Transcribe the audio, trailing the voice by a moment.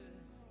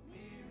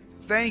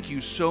thank you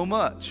so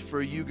much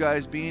for you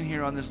guys being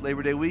here on this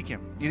Labor Day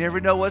weekend. You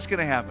never know what's going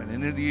to happen.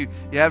 And you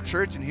have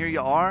church, and here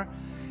you are.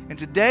 And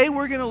today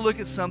we're going to look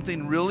at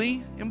something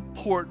really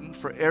important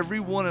for every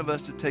one of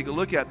us to take a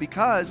look at,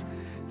 because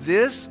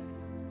this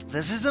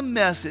is a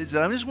message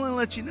that I just want to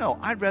let you know.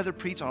 I'd rather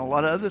preach on a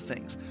lot of other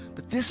things,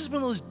 but this is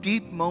one of those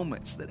deep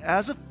moments that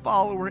as a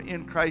follower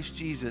in Christ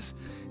Jesus,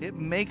 it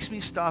makes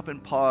me stop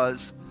and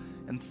pause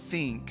and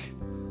think,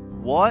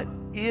 what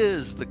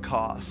is the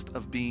cost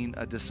of being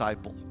a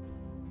disciple?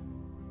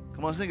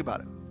 Come on, let's think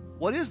about it.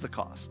 What is the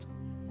cost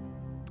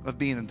of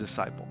being a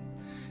disciple?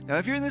 Now,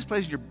 if you're in this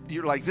place,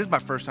 you're like, this is my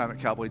first time at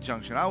Cowboy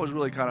Junction. I was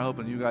really kind of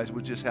hoping you guys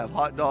would just have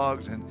hot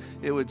dogs and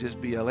it would just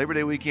be a Labor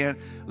Day weekend.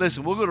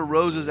 Listen, we'll go to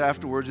Rose's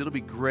afterwards. It'll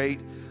be great.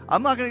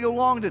 I'm not going to go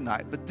long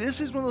tonight, but this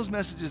is one of those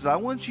messages that I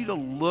want you to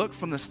look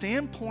from the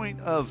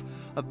standpoint of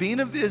being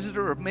a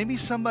visitor, or maybe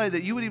somebody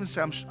that you would even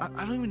say,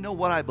 I don't even know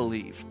what I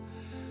believe.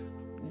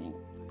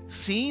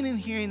 Seeing and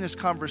hearing this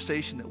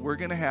conversation that we're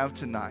going to have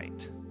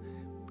tonight,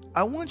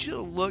 I want you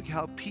to look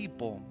how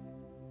people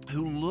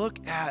who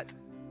look at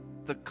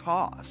the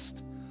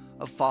cost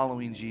of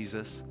following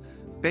Jesus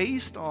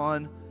based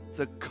on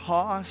the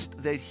cost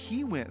that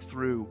he went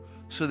through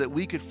so that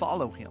we could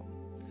follow him.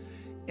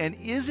 And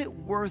is it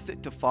worth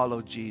it to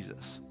follow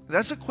Jesus?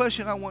 That's a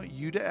question I want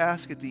you to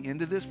ask at the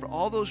end of this for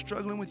all those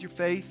struggling with your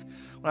faith.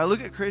 When I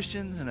look at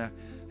Christians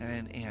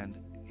and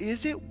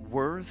is it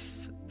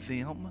worth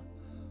them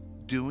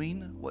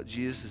doing what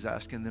Jesus is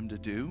asking them to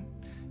do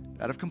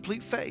out of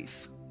complete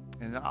faith?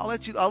 And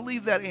I'll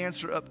leave that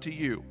answer up to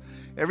you.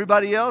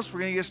 Everybody else,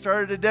 we're going to get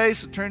started today,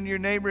 so turn to your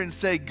neighbor and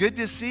say, good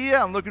to see you.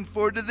 I'm looking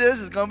forward to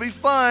this. It's going to be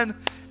fun.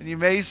 And you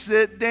may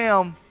sit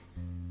down.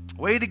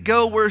 Way to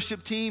go,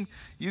 worship team.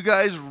 You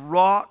guys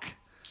rock.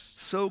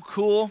 So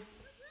cool.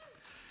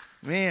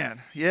 Man,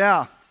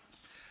 yeah.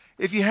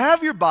 If you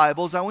have your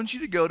Bibles, I want you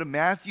to go to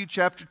Matthew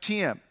chapter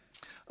 10.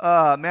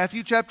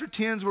 Matthew chapter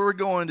 10 is where we're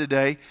going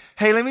today.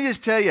 Hey, let me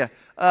just tell you,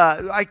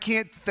 I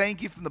can't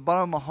thank you from the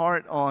bottom of my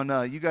heart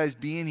on you guys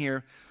being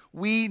here.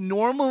 We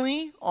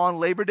normally, on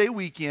Labor Day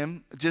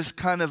weekend, just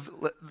kind of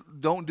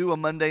don't do a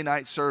Monday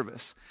night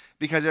service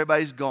because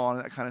everybody's gone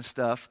and that kind of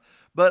stuff.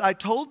 But I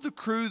told the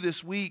crew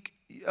this week,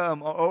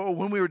 or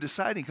when we were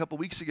deciding a couple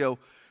weeks ago,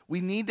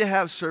 we need to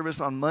have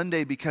service on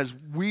Monday because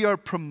we are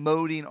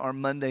promoting our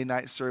Monday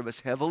night service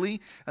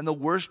heavily. And the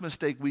worst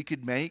mistake we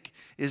could make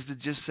is to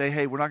just say,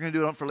 hey, we're not going to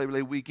do it for Labor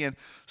Day weekend.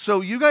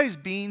 So you guys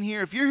being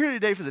here, if you're here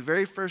today for the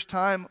very first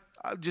time,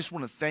 I just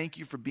want to thank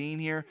you for being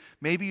here.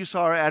 Maybe you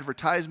saw our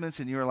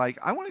advertisements and you were like,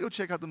 I want to go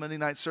check out the Monday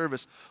night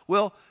service.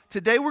 Well,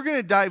 today we're going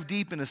to dive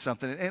deep into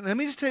something. And let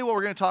me just tell you what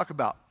we're going to talk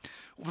about.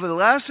 For the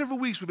last several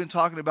weeks, we've been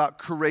talking about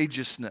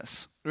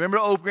courageousness. Remember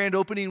grand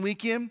opening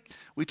weekend?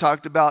 We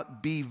talked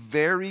about be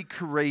very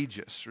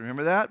courageous.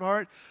 Remember that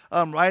part?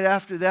 Right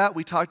after that,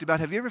 we talked about,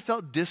 have you ever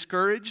felt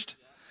discouraged?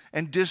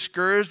 And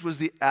discouraged was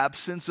the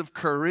absence of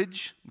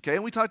courage. Okay,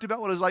 and we talked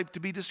about what it was like to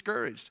be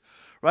discouraged.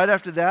 Right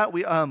after that,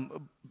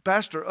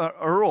 Pastor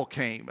Earl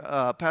came.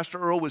 Pastor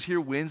Earl was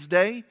here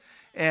Wednesday,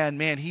 and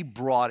man, he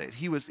brought it.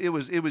 It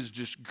was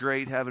just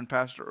great having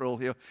Pastor Earl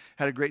here.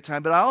 Had a great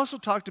time. But I also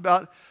talked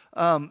about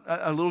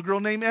a little girl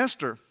named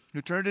Esther,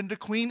 who turned into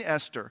Queen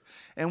Esther.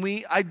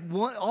 And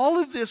all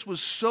of this was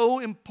so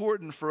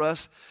important for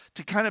us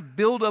to kind of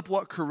build up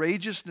what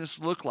courageousness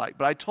looked like.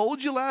 But I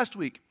told you last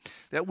week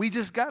that we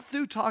just got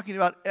through talking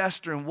about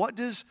Esther and what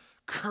does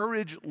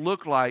courage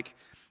look like,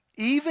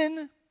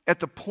 even at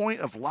the point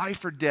of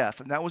life or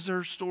death. And that was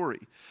her story.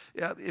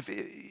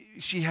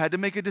 She had to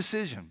make a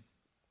decision.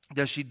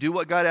 Does she do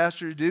what God asked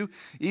her to do,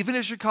 even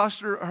if it cost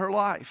her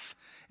life?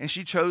 And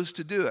she chose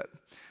to do it.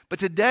 But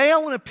today I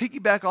want to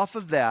piggyback off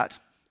of that.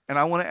 And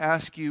I want to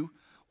ask you,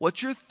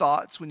 what's your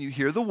thoughts when you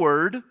hear the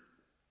word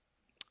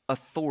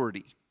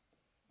authority?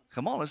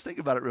 Come on, let's think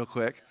about it real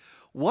quick.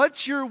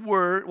 What's your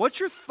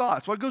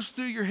thoughts? What goes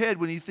through your head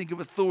when you think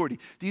of authority?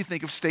 Do you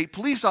think of state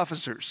police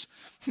officers,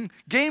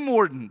 game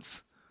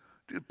wardens,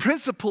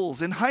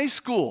 principals in high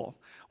school?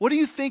 What do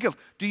you think of?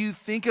 Do you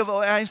think of,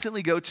 I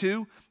instantly go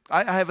to,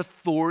 I have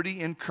authority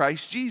in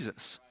Christ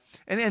Jesus.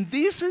 And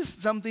this is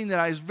something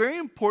that is very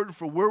important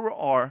for where we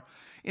are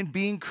in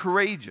being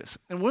courageous.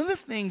 And one of the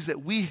things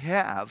that we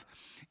have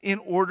in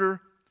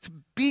order to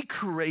be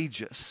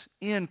courageous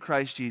in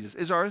Christ Jesus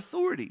is our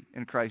authority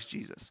in Christ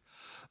Jesus.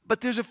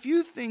 But there's a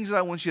few things that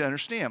I want you to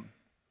understand.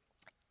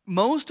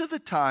 Most of the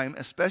time,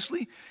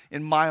 especially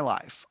in my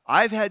life,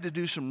 I've had to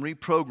do some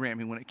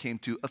reprogramming when it came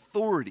to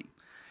authority.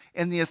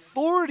 And the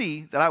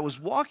authority that I was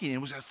walking in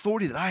was the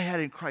authority that I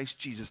had in Christ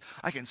Jesus.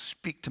 I can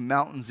speak to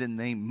mountains and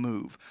they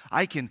move.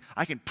 I can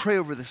pray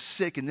over the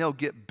sick and they'll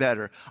get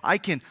better. I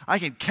can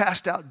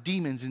cast out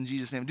demons in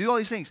Jesus' name. Do all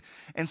these things.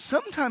 And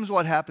sometimes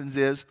what happens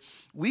is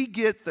we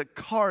get the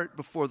cart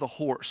before the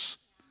horse.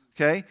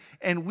 Okay?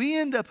 And we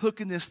end up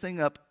hooking this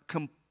thing up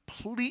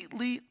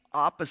completely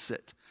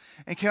opposite.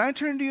 And can I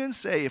turn to you and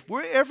say, if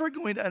we're ever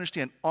going to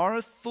understand our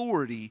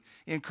authority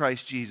in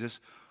Christ Jesus,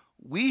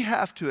 we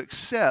have to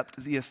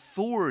accept the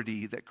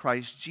authority that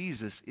Christ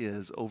Jesus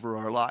is over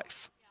our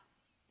life.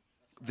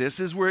 this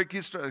is where it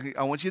gets started.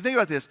 I want you to think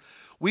about this.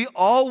 We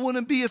all want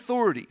to be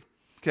authority,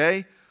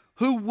 okay?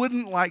 Who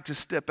wouldn't like to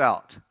step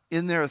out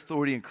in their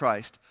authority in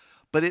Christ?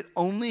 But it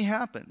only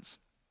happens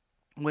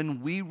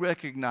when we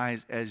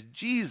recognize as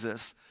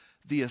Jesus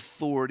the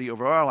authority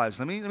over our lives.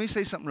 Let me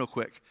say something real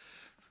quick.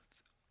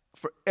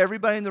 For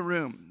everybody in the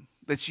room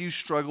that you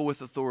struggle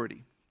with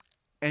authority,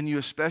 and you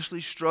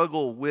especially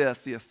struggle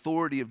with the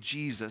authority of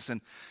Jesus,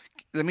 and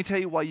let me tell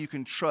you why you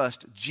can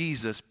trust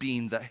Jesus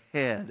being the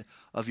head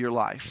of your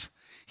life.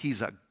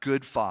 He's a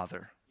good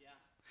father.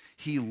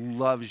 He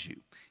loves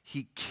you.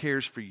 He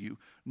cares for you.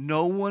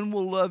 No one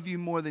will love you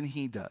more than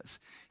he does.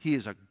 He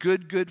is a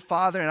good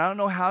father. And I don't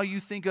know how you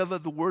think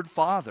of the word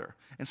father.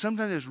 And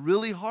sometimes it's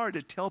really hard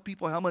to tell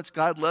people how much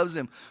God loves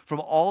them from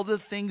all the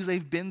things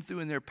they've been through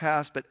in their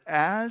past. But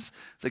as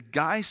the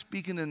guy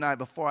speaking tonight,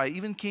 before I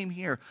even came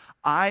here,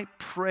 I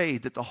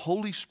prayed that the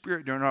Holy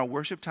Spirit during our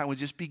worship time would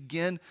just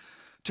begin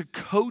to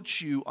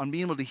coach you on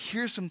being able to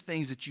hear some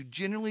things that you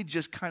generally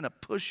just kind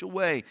of push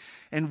away.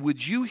 And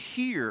would you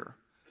hear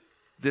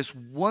this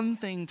one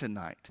thing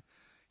tonight?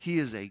 He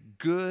is a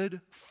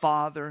good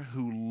father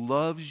who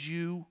loves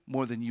you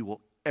more than you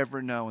will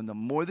ever know. And the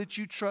more that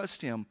you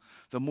trust him,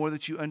 the more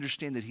that you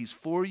understand that he's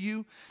for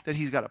you, that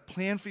he's got a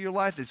plan for your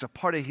life, that it's a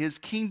part of his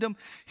kingdom.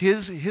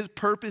 His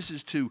purpose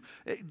is to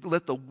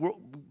let the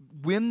world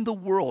win the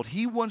world.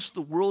 He wants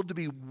the world to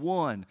be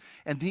won.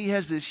 And he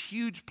has this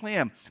huge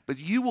plan. But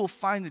you will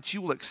find that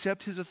you will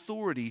accept his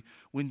authority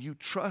when you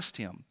trust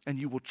him. And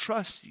you will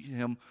trust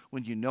him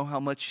when you know how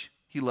much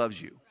he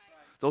loves you.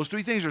 Those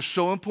three things are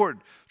so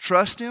important.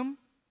 Trust him.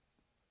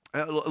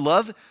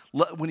 Love,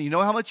 when you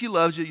know how much he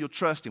loves you, you'll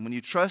trust him. When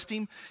you trust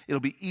him, it'll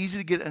be easy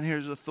to get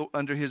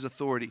under his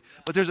authority.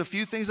 But there's a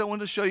few things I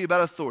wanted to show you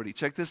about authority.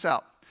 Check this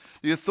out.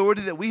 The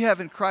authority that we have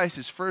in Christ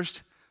is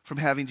first from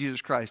having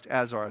Jesus Christ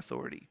as our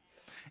authority.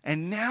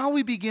 And now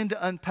we begin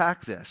to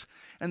unpack this.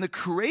 And the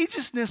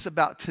courageousness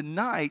about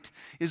tonight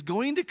is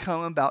going to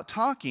come about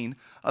talking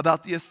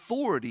about the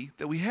authority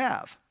that we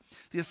have.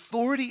 The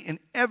authority in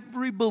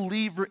every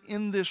believer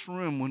in this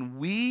room when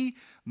we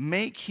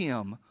make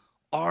him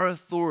our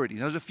authority.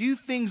 Now, there's a few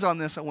things on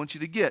this I want you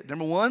to get.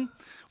 Number one,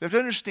 we have to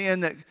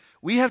understand that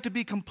we have to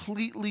be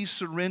completely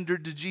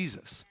surrendered to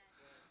Jesus.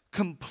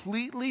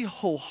 Completely,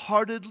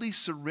 wholeheartedly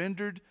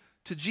surrendered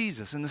to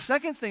Jesus. And the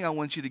second thing I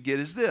want you to get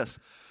is this.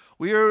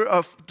 We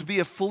are to be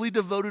a fully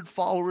devoted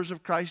followers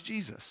of Christ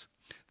Jesus.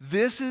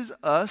 This is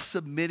us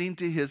submitting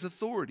to his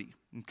authority,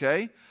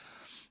 okay?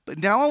 But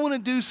now I want to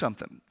do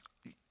something.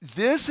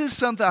 This is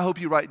something I hope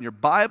you write in your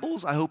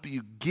Bibles. I hope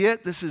you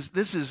get. This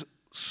is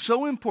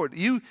so important.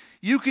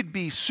 You could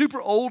be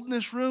super old in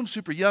this room,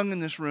 super young in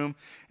this room,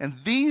 and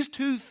these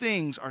two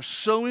things are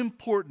so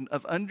important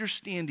of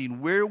understanding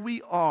where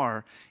we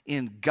are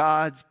in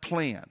God's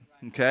plan,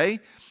 okay?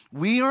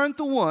 We aren't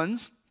the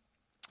ones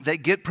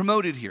that get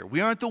promoted here.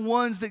 We aren't the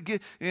ones that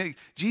get,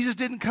 Jesus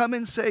didn't come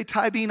and say,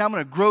 Ty Bean, I'm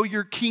going to grow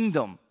your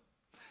kingdom.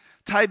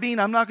 Ty Bean,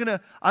 I'm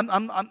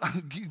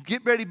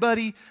get ready,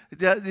 buddy.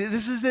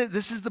 This is it.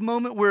 This is the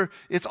moment where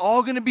it's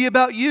all going to be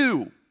about you.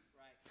 Right.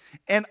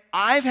 And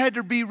I've had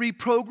to be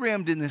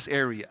reprogrammed in this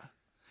area.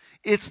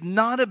 It's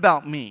not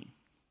about me.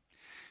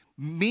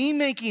 Me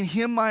making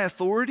him my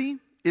authority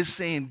is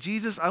saying,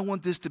 Jesus, I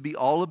want this to be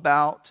all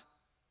about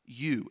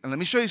you. And let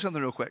me show you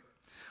something real quick.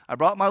 I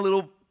brought my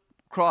little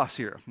cross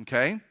here,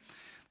 okay?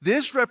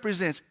 This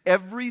represents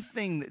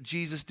everything that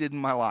Jesus did in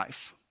my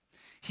life.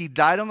 He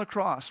died on the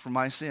cross for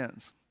my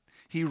sins.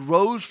 He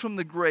rose from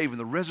the grave, and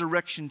the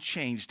resurrection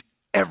changed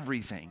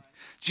everything.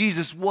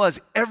 Jesus was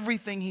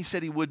everything he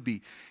said he would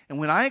be. And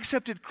when I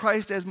accepted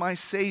Christ as my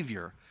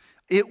Savior,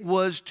 it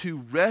was to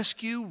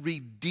rescue,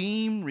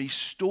 redeem,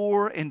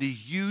 restore, and to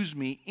use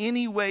me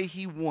any way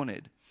he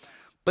wanted.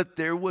 But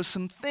there was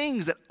some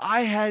things that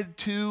I had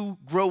to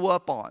grow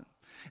up on.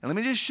 And let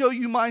me just show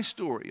you my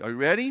story. Are you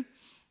ready?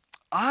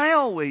 I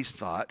always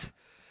thought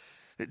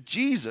that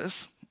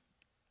Jesus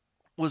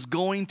was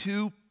going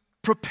to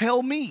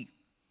propel me.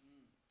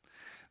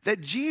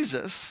 That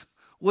Jesus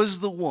was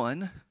the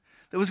one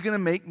that was going to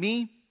make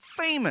me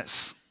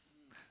famous.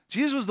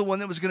 Jesus was the one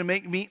that was going to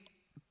make me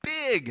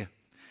big.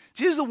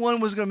 Jesus was the one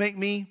that was going to make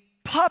me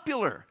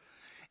popular.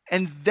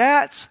 And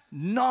that's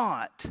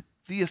not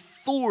the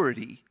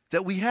authority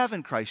that we have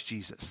in Christ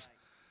Jesus.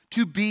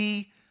 To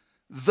be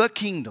the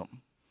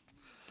kingdom.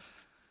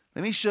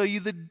 Let me show you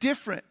the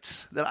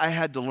difference that I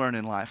had to learn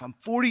in life. I'm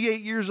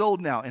 48 years old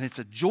now, and it's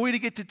a joy to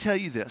get to tell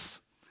you this.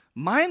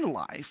 My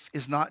life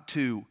is not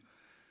to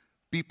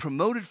be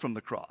promoted from the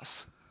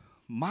cross.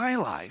 My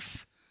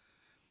life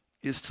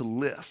is to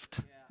lift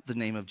the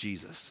name of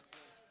Jesus.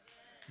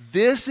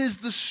 This is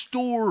the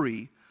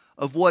story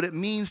of what it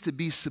means to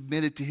be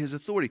submitted to his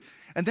authority.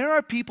 And there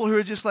are people who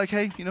are just like,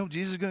 hey,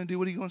 Jesus is going to do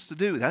what he wants to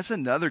do. That's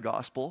another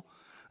gospel.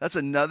 That's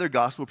another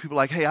gospel. People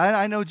are like, hey,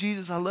 I know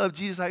Jesus. I love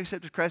Jesus. I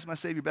accepted Christ my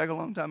Savior back a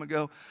long time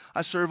ago.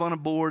 I serve on a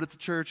board at the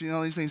church and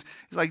all these things.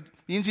 It's like,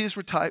 me and Jesus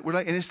were tight.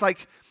 And it's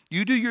like,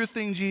 you do your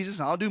thing, Jesus,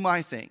 and I'll do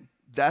my thing.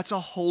 That's a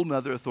whole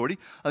nother authority.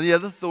 And the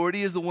other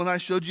authority is the one I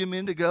showed you a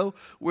minute ago,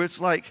 where it's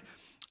like,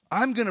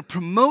 I'm going to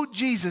promote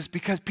Jesus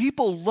because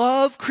people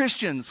love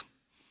Christians.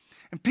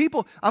 And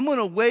I'm going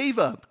to wave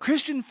a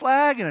Christian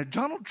flag and a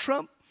Donald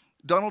Trump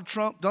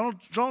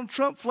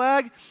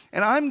flag,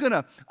 and I'm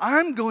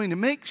going to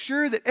make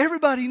sure that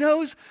everybody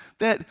knows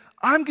that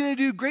I'm going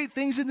to do great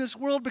things in this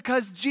world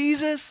because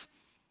Jesus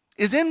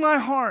is in my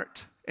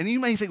heart. And you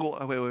may think,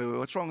 well, wait,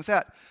 what's wrong with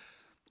that?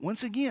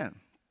 Once again,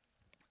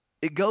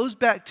 it goes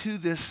back to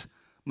this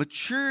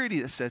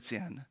maturity that sets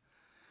in,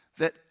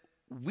 that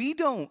we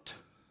don't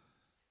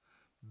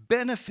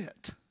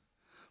benefit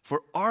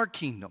for our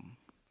kingdom.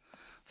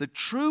 The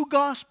true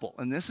gospel,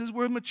 and this is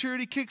where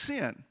maturity kicks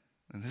in,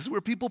 and this is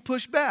where people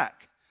push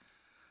back,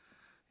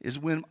 is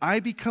when I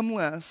become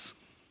less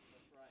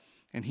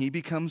and he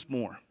becomes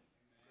more.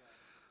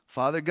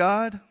 Father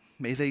God,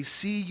 may they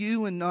see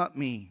you and not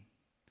me.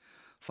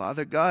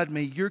 Father God,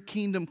 may your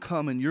kingdom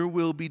come and your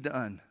will be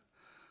done.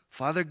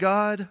 Father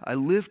God, I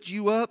lift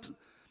you up.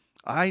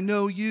 I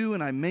know you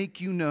and I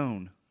make you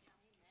known.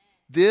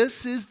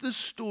 This is the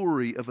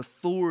story of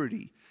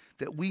authority,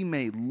 that we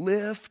may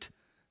lift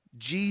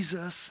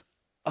Jesus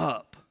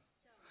up.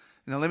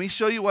 Now let me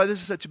show you why this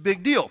is such a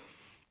big deal.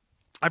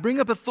 I bring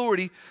up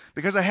authority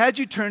because I had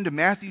you turn to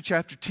Matthew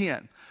chapter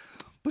 10.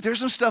 But there's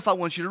some stuff I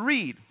want you to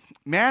read.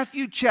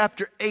 Matthew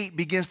chapter 8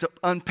 begins to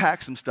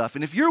unpack some stuff.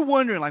 And if you're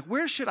wondering, like,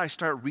 where should I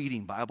start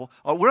reading Bible?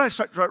 Or where do I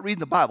start reading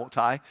the Bible,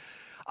 Ty?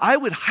 I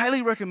would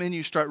highly recommend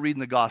you start reading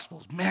the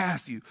Gospels.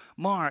 Matthew,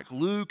 Mark,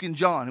 Luke, and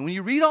John. And when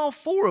you read all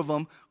four of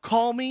them,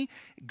 call me,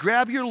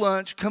 grab your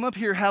lunch, come up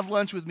here, have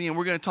lunch with me, and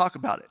we're going to talk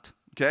about it.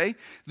 Okay?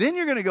 Then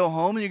you're going to go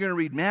home and you're going to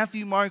read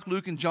Matthew, Mark,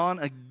 Luke, and John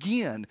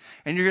again.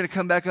 And you're going to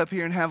come back up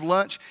here and have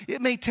lunch.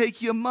 It may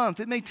take you a month.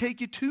 It may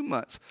take you 2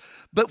 months.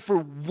 But for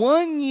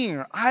 1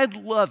 year, I'd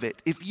love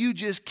it if you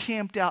just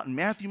camped out in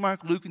Matthew,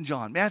 Mark, Luke, and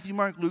John. Matthew,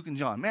 Mark, Luke, and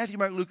John. Matthew,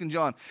 Mark, Luke, and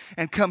John.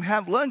 And come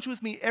have lunch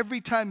with me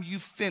every time you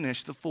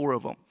finish the 4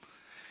 of them.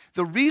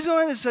 The reason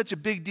why it's such a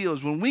big deal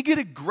is when we get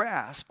a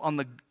grasp on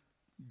the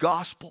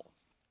gospel,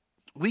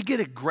 we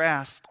get a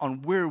grasp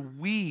on where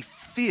we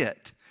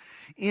fit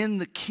in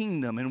the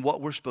kingdom and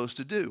what we're supposed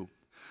to do.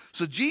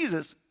 So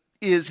Jesus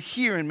is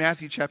here in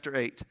Matthew chapter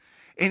 8,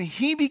 and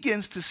he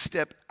begins to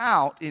step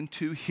out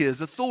into his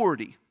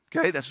authority.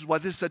 Okay, this is why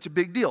this is such a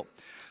big deal.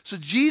 So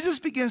Jesus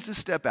begins to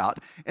step out,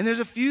 and there's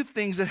a few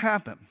things that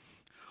happen.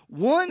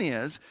 One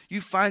is you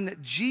find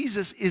that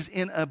Jesus is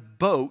in a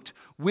boat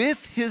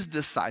with his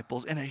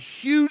disciples, and a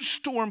huge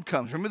storm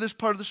comes. Remember this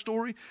part of the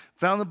story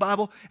found in the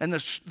Bible? And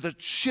the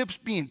ship's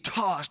being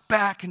tossed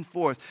back and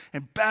forth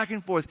and back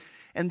and forth.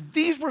 And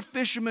these were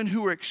fishermen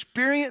who were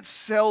experienced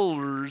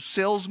sellers.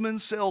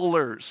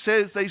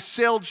 They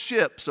sailed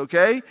ships,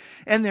 okay?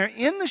 And they're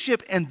in the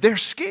ship and they're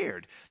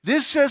scared.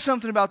 This says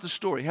something about the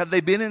story. Have they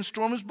been in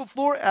storms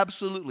before?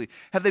 Absolutely.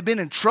 Have they been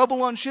in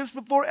trouble on ships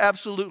before?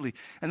 Absolutely.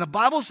 And the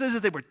Bible says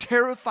that they were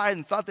terrified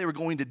and thought they were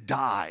going to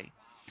die.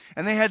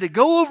 And they had to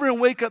go over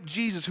and wake up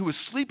Jesus, who was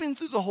sleeping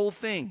through the whole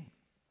thing.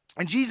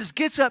 And Jesus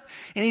gets up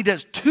and he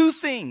does 2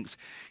 things.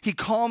 He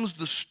calms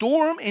the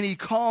storm and he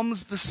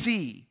calms the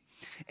sea.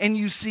 And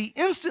you see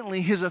instantly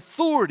his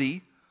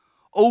authority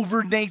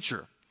over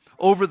nature,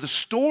 over the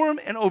storm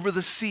and over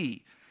the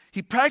sea.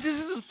 He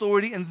practices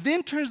authority and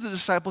then turns to the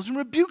disciples and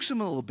rebukes them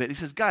a little bit. He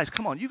says, guys,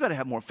 come on, you got to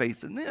have more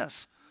faith than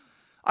this.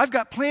 I've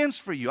got plans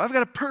for you. I've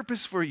got a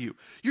purpose for you.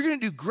 You're going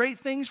to do great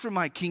things for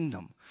my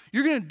kingdom.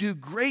 You're going to do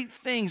great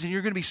things and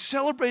you're going to be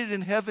celebrated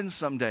in heaven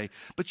someday.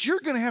 But you're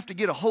going to have to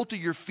get a hold of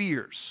your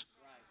fears.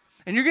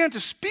 And you're going to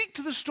have to speak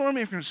to the storm and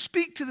you're going to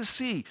speak to the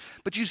sea.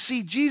 But you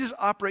see Jesus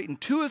operating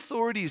 2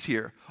 authorities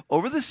here,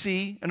 over the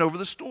sea and over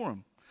the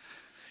storm.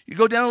 You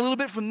go down a little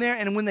bit from there,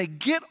 and when they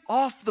get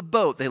off the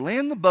boat, they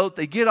land the boat,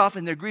 they get off,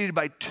 and they're greeted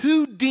by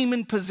 2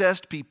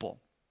 demon-possessed people.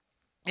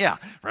 Yeah,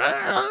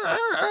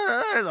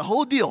 there's a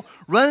whole deal.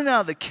 Running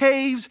out of the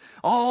caves,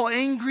 all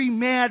angry,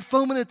 mad,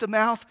 foaming at the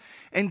mouth.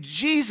 And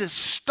Jesus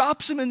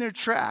stops them in their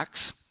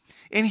tracks,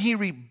 and he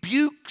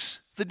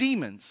rebukes the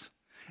demons.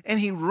 And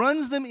he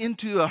runs them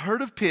into a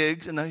herd of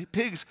pigs, and the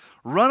pigs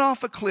run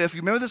off a cliff.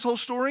 You remember this whole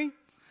story?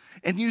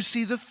 And you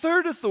see the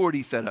 3rd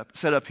authority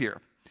set up here.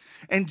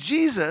 And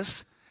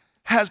Jesus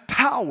has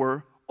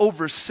power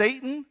over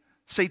Satan,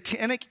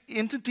 satanic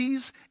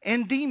entities,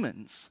 and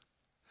demons.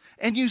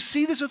 And you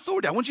see this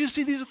authority. I want you to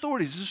see these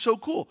authorities. This is so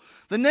cool.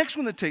 The next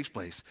one that takes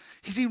place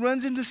is he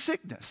runs into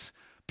sickness,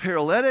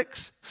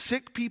 paralytics,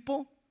 sick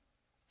people.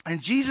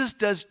 And Jesus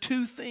does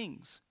 2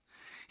 things.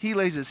 He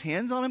lays his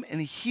hands on them and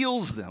he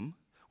heals them,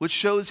 which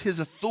shows his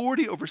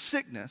authority over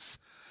sickness.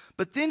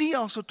 But then he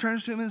also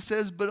turns to him and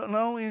says, but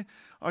not only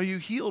are you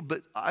healed,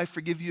 but I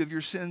forgive you of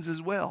your sins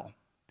as well.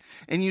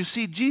 And you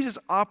see Jesus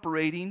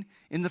operating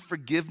in the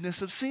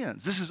forgiveness of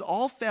sins. This is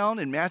all found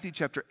in Matthew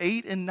chapter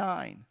 8 and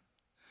 9.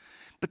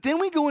 But then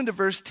we go into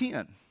verse 10.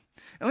 And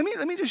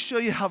let me just show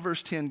you how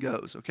verse 10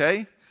 goes,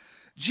 okay?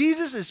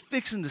 Jesus is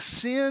fixing to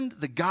send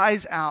the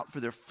guys out for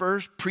their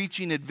first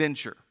preaching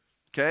adventure,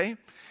 okay?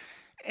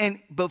 And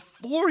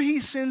before he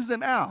sends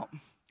them out,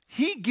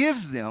 he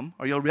gives them,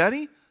 are you all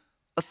ready?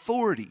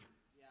 Authority.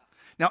 Yeah.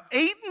 Now,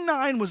 8 and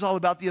 9 was all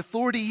about the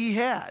authority he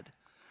had.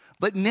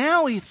 But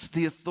now it's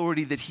the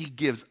authority that he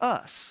gives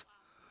us.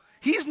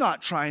 He's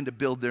not trying to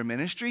build their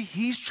ministry.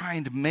 He's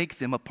trying to make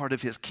them a part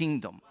of his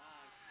kingdom.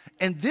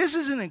 And this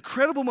is an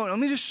incredible moment. Let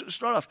me just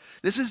start off.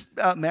 This is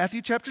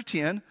Matthew chapter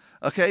 10.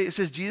 Okay, it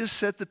says Jesus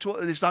set the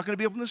 12, it's not going to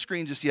be up on the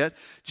screen just yet.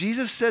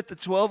 Jesus set the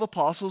 12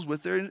 apostles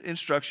with their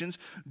instructions.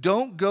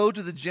 Don't go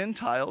to the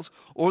Gentiles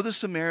or the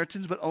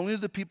Samaritans, but only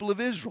to the people of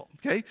Israel.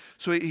 Okay,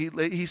 so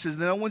he says,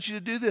 then I want you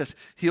to do this.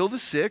 Heal the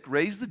sick,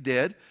 raise the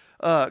dead,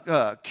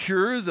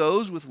 cure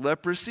those with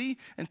leprosy,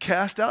 and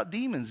cast out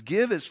demons.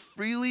 Give as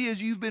freely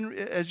as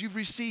you've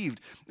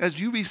received.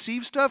 As you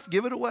receive stuff,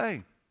 give it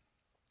away.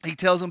 He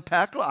tells them,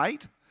 pack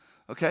light.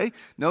 Okay,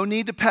 no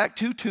need to pack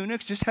 2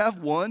 tunics, just have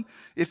one.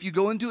 If you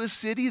go into a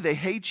city, they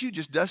hate you,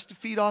 just dust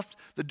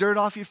the dirt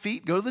off your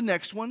feet, go to the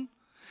next one.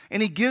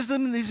 And he gives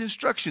them these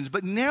instructions.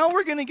 But now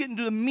we're going to get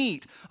into the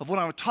meat of what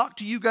I want to talk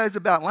to you guys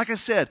about. Like I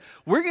said,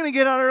 we're going to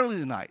get out early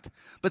tonight.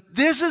 But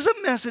this is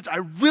a message I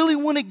really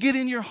want to get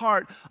in your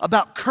heart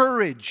about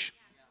courage.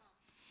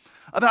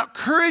 About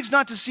courage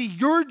not to see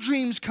your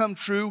dreams come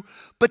true,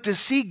 but to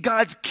see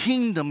God's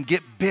kingdom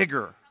get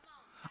bigger.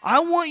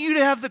 I want you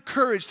to have the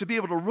courage to be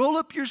able to roll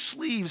up your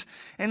sleeves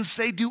and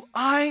say, do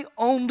I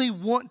only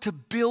want to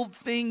build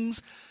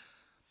things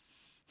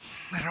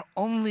that are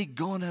only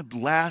going to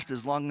last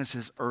as long as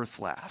this earth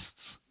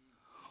lasts?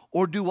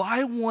 Or do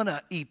I want an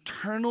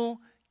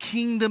eternal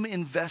kingdom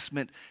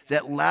investment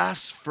that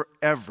lasts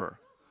forever?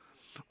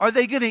 Are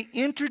they going to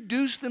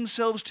introduce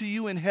themselves to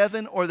you in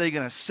heaven, or are they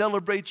going to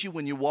celebrate you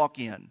when you walk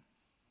in?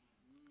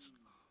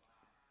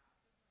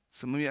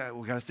 Some of you,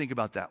 we've got to think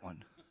about that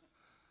one.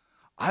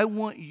 I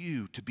want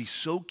you to be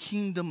so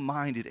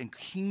kingdom-minded and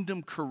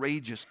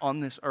kingdom-courageous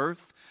on this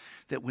earth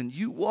that when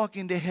you walk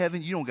into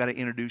heaven, you don't got to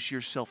introduce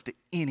yourself to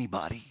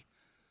anybody.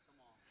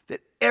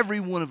 That every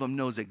one of them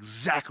knows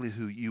exactly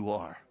who you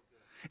are.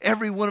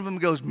 Every one of them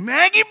goes,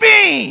 Maggie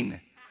Bean!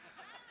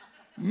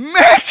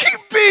 Maggie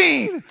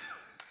Bean!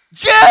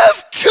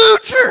 Jeff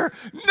Kuchar!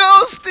 No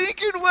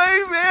stinking way,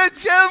 man!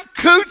 Jeff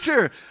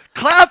Kuchar!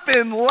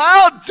 Clapping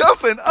loud,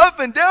 jumping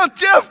up and down,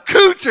 Jeff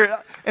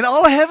Kuchar! And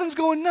all of heaven's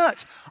going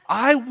nuts.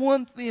 I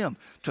want them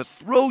to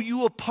throw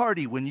you a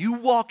party when you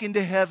walk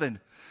into heaven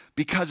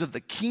because of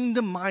the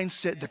kingdom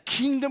mindset, the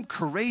kingdom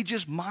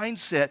courageous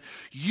mindset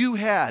you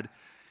had.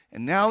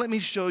 And now let me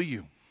show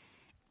you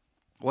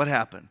what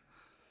happened.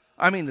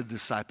 I mean, the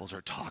disciples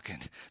are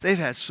talking. They've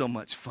had so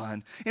much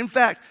fun. In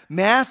fact,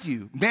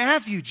 Matthew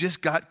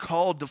just got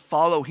called to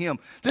follow him.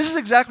 This is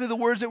exactly the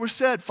words that were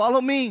said. Follow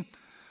me.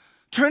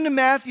 Turned to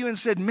Matthew and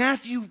said,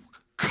 Matthew,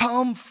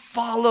 come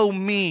follow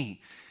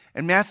me.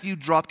 And Matthew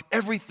dropped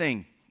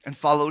everything and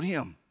followed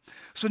him.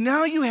 So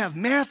now you have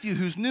Matthew,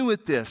 who's new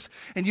at this,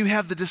 and you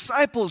have the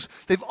disciples.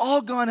 They've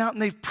all gone out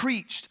and they've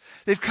preached.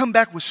 They've come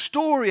back with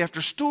story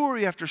after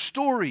story after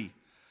story.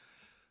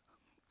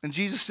 And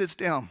Jesus sits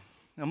down.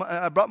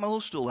 I brought my little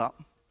stool out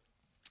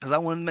because I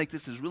wanted to make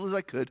this as real as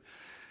I could.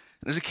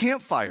 There's a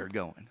campfire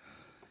going,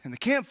 and the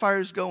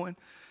campfire's going,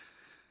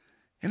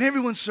 and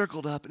everyone's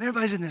circled up, and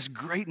everybody's in this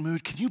great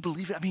mood. Can you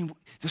believe it? I mean,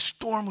 the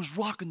storm was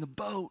rocking the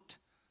boat.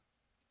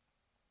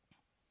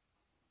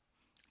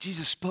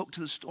 Jesus spoke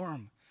to the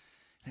storm,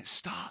 and it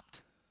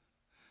stopped.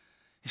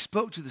 He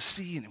spoke to the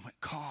sea, and it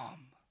went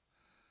calm.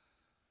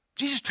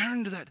 Jesus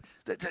turned to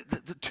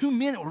the 2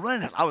 men that were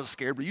running at us. I was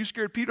scared. Were you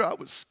scared, Peter? I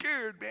was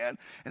scared, man.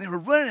 And they were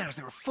running at us.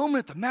 They were foaming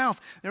at the mouth.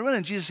 They were running,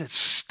 and Jesus said,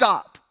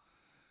 stop.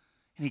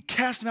 And he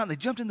cast them out, and they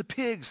jumped in the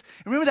pigs.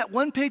 And remember that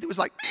one pig that was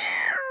like,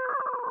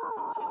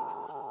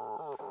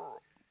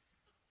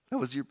 that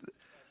was your...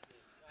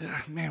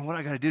 Man, what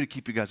I got to do to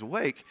keep you guys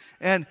awake?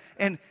 And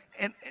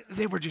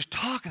they were just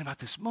talking about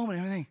this moment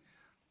and everything.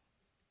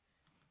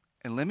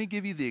 And let me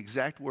give you the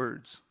exact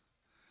words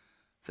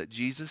that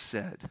Jesus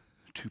said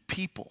to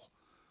people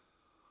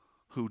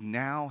who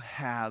now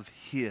have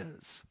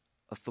his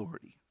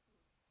authority.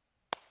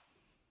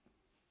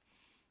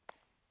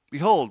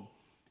 Behold,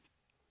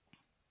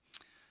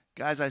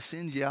 guys, I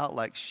send you out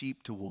like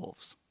sheep to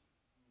wolves.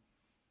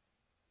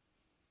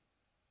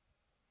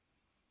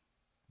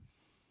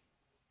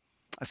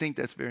 I think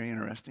that's very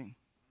interesting.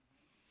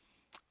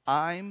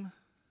 I'm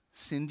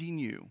sending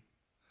you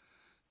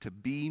to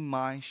be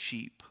my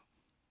sheep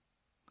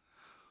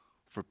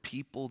for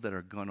people that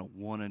are going to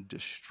want to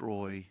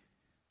destroy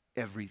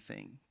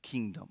everything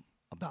kingdom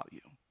about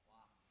you.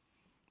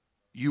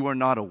 You are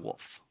not a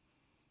wolf.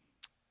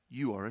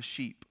 You are a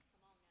sheep.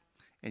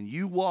 And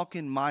you walk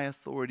in my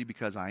authority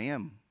because I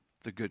am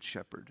the good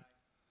shepherd.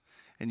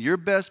 And your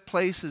best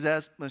place is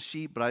as a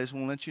sheep, but I just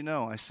want to let you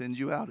know, I send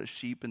you out as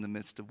sheep in the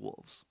midst of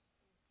wolves.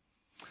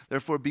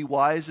 Therefore, be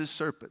wise as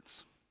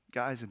serpents,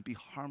 guys, and be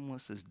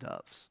harmless as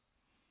doves.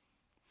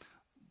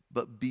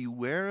 But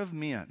beware of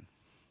men,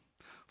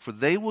 for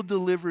they will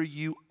deliver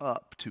you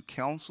up to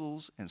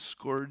councils and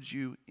scourge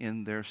you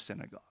in their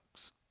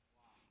synagogues.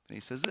 And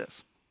he says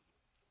this,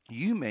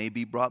 you may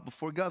be brought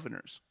before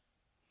governors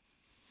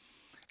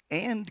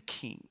and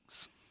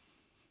kings.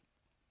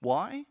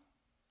 Why?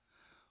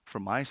 For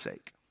my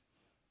sake,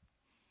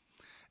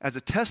 as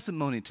a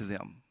testimony to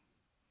them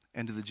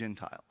and to the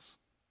Gentiles.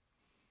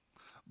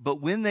 But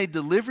when they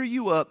deliver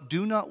you up,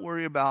 do not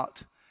worry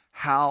about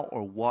how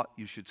or what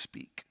you should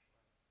speak.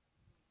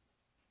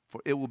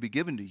 For it will be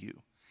given to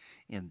you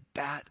in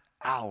that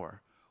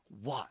hour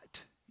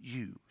what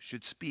you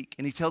should speak.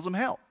 And he tells them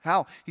how.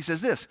 How? He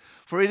says this,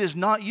 for it is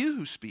not you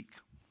who speak,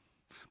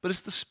 but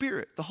it's the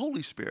Spirit, the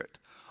Holy Spirit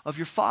of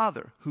your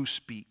Father who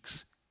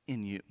speaks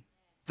in you.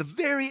 The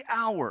very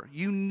hour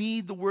you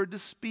need the word to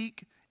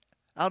speak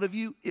out of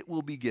you, it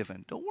will be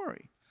given. Don't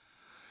worry.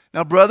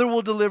 Now, brother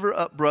will deliver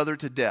up brother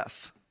to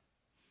death.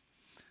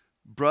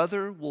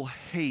 Brother will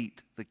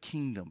hate the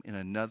kingdom in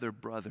another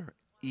brother,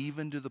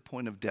 even to the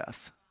point of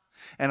death.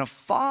 And a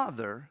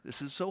father,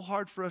 this is so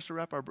hard for us to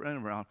wrap our brain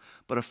around,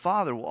 but a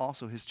father will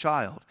also his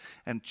child.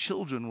 And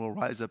children will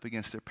rise up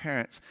against their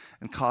parents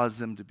and cause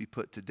them to be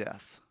put to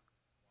death.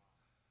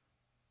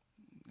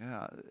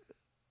 Yeah,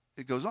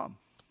 it goes on.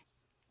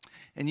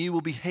 And you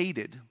will be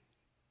hated.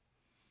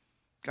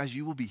 Guys,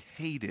 you will be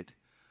hated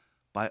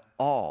by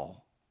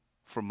all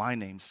for my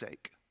name's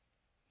sake.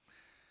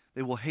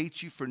 They will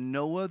hate you for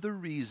no other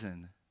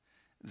reason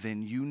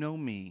than you know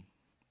me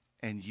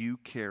and you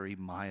carry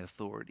my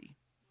authority.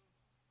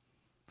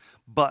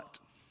 But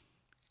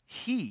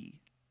he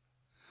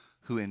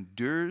who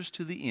endures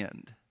to the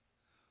end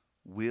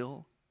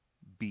will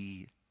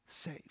be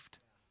saved.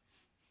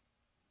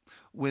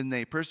 When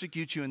they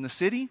persecute you in the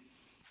city,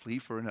 flee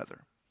for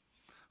another.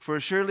 For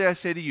assuredly I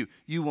say to you,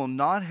 you will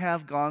not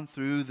have gone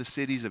through the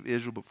cities of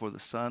Israel before the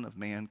Son of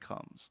Man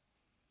comes.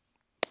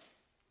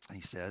 And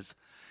he says,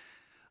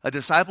 a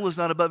disciple is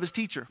not above his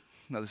teacher.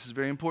 Now this is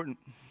very important.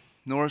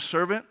 Nor a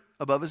servant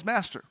above his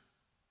master.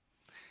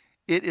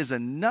 It is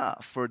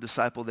enough for a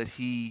disciple that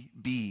he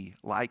be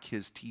like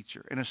his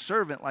teacher, and a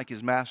servant like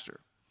his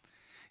master.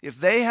 If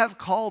they have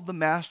called the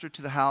master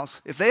to the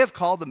house, if they have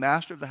called the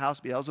master of the house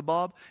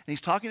Beelzebub, and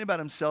he's talking about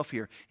himself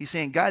here, he's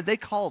saying, God, they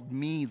called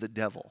me the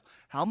devil.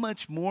 How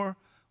much more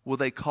will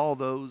they call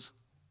those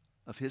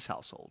of his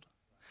household?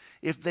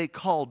 If they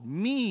called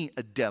me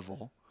a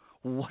devil,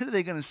 what are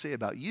they going to say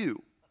about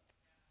you?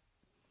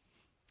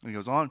 And he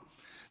goes on,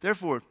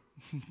 therefore,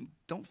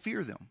 don't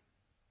fear them.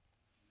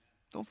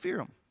 Don't fear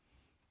them.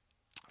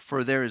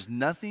 For there is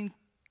nothing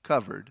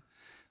covered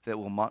that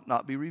will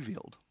not be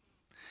revealed,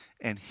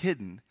 and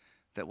hidden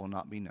that will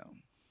not be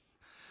known.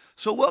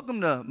 So welcome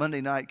to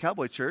Monday Night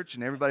Cowboy Church,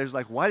 and everybody's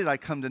like, why did I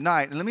come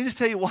tonight? And let me just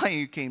tell you why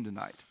you came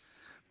tonight.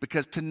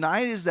 Because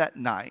tonight is that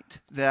night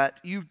that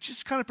you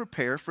just kind of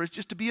prepare for it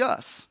just to be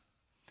us.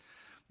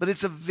 But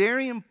it's a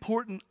very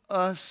important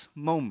us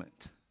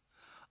moment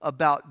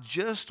about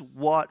just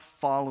what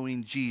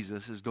following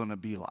Jesus is going to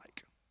be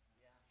like.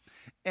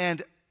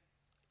 And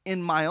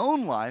in my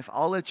own life,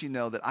 I'll let you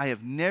know that I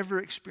have never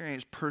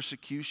experienced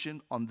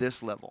persecution on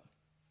this level.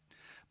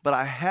 But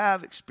I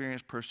have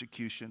experienced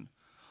persecution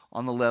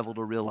on the level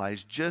to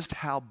realize just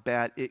how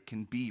bad it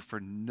can be for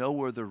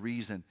no other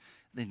reason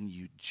than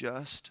you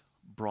just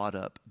brought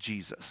up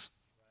Jesus.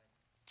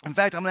 In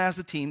fact, I'm going to ask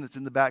the team that's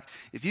in the back,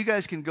 if you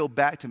guys can go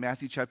back to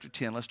Matthew chapter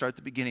 10. Let's start at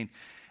the beginning.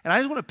 And I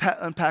just want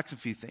to unpack a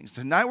few things.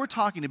 Tonight we're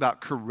talking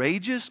about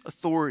courageous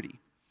authority.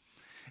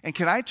 And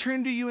can I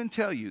turn to you and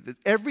tell you that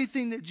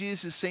everything that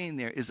Jesus is saying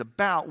there is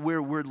about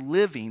where we're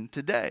living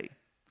today?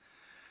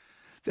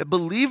 That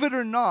believe it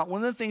or not,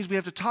 one of the things we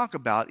have to talk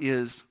about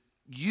is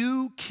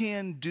you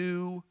can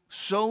do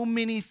so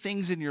many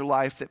things in your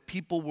life that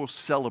people will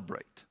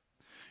celebrate.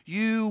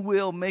 You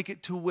will make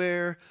it to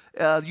where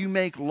you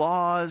make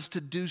laws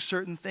to do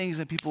certain things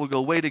and people will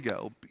go, way to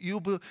go.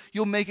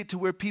 You'll make it to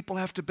where people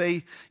have to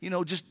pay,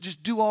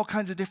 just do all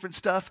kinds of different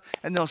stuff.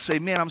 And they'll say,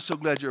 man, I'm so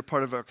glad you're a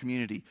part of our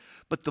community.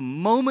 But the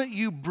moment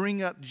you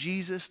bring up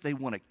Jesus, they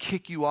want to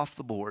kick you off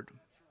the board.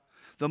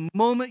 The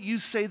moment you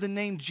say the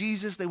name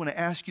Jesus, they want to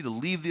ask you to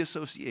leave the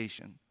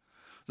association.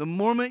 The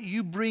moment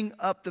you bring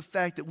up the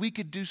fact that we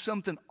could do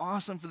something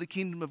awesome for the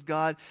kingdom of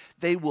God,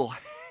 they will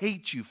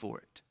hate you for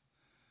it.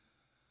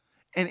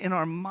 And in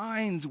our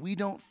minds, we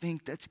don't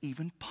think that's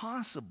even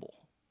possible.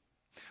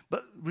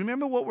 But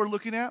remember what we're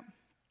looking at?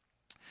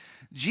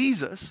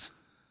 Jesus,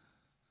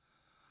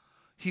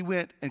 he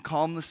went and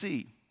calmed the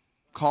sea,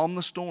 calmed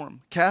the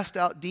storm, cast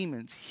out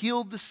demons,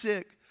 healed the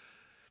sick,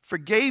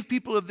 forgave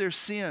people of their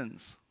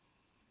sins,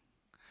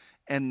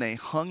 and they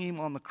hung him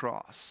on the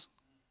cross.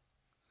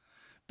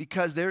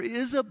 Because there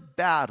is a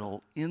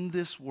battle in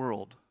this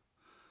world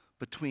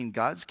between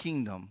God's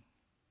kingdom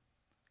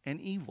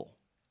and evil.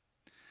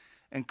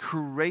 And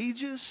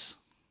courageous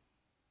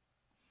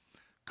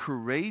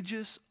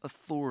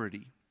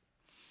authority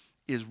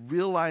is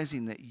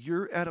realizing that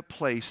you're at a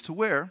place to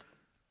where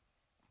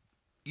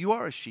you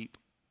are a sheep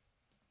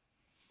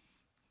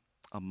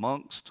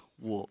amongst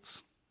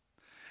wolves.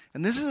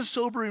 And this is a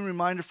sobering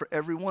reminder for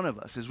every one of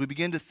us as we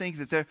begin to think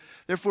that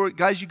therefore,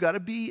 guys, you got to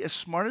be as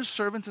smart as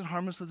servants and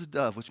harmless as a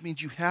dove, which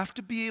means you have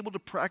to be able to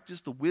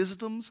practice the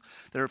wisdoms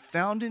that are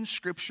found in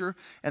Scripture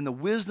and the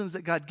wisdoms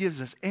that God gives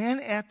us,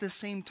 and at the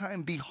same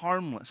time be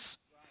harmless.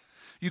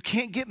 You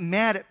can't get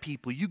mad at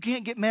people. You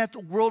can't get mad at the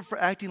world for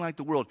acting like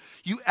the world.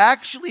 You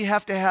actually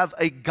have to have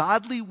a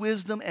godly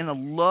wisdom and a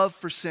love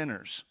for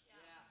sinners.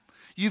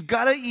 You've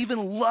got to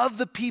even love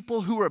the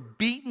people who are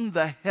beating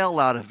the hell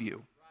out of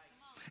you.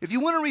 If you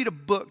want to read a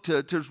book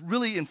to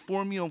really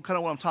inform you on kind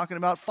of what I'm talking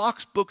about,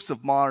 Fox Books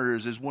of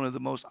Martyrs is one of the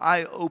most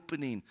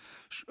eye-opening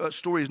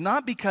stories.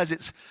 Not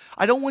because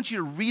I don't want you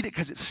to read it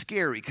because it's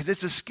scary, because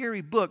it's a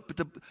scary book,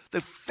 but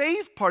the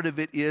faith part of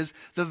it is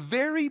the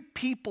very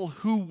people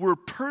who were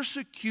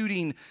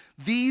persecuting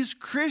these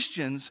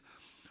Christians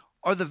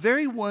are the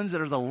very ones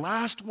that are the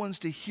last ones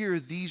to hear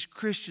these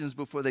Christians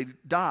before they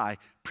die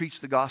preach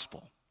the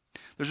gospel.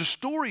 There's a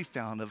story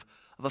found of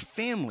a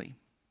family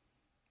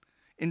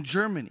in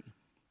Germany.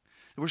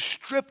 They were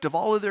stripped of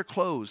all of their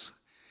clothes.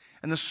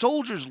 And the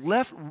soldiers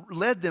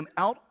led them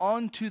out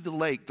onto the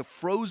lake, the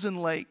frozen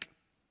lake.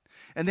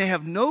 And they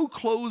have no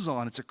clothes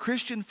on. It's a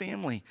Christian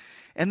family.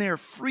 And they are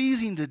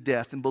freezing to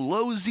death in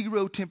below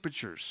zero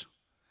temperatures.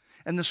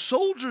 And the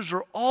soldiers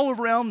are all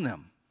around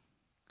them.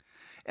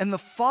 And the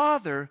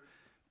father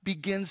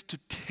begins to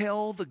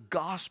tell the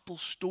gospel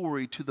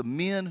story to the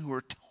men who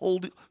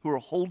are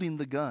holding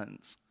the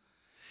guns.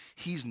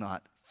 He's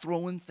not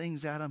throwing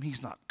things at them.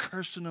 He's not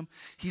cursing them.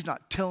 He's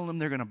not telling them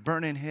they're going to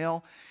burn in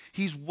hell.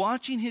 He's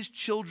watching his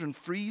children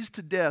freeze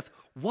to death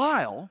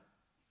while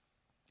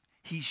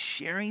he's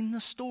sharing the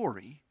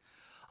story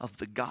of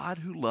the God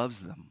who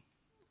loves them.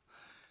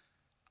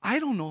 I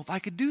don't know if I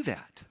could do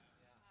that.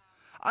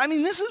 I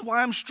mean, this is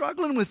why I'm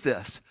struggling with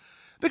this.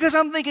 Because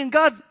I'm thinking,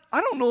 God,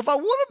 I don't know if I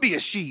want to be a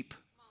sheep.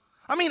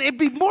 I mean, it'd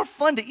be more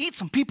fun to eat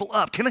some people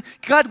up.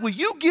 God, will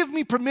you give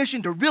me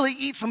permission to really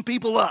eat some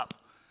people up?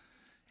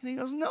 And he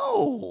goes,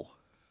 no.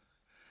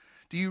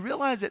 Do you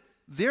realize that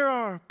there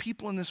are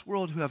people in this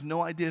world who have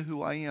no idea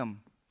who I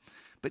am?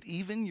 But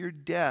even your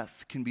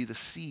death can be the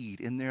seed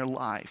in their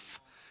life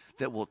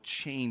that will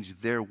change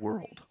their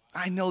world.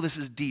 I know this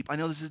is deep.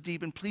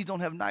 And please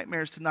don't have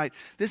nightmares tonight.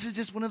 This is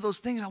just one of those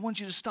things I want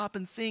you to stop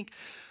and think.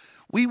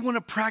 We want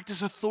to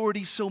practice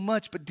authority so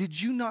much, but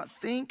did you not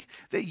think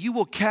that you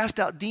will cast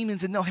out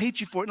demons and they'll hate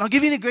you for it? And I'll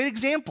give you a great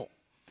example.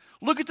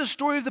 Look at the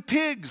story of the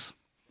pigs.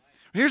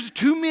 Here's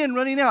two men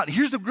running out.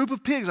 Here's the group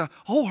of pigs, a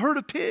whole herd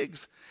of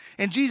pigs.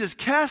 And Jesus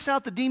casts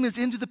out the demons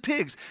into the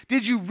pigs.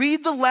 Did you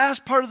read the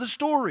last part of the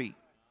story?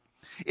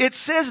 It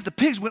says that the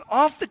pigs went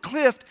off the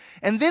cliff,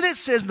 and then it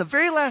says in the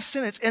very last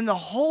sentence, and the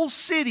whole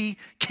city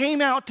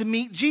came out to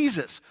meet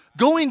Jesus.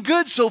 Going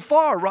good so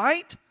far,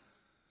 right?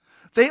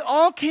 They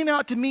all came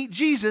out to meet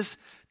Jesus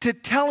to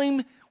tell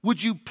him,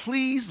 would you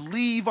please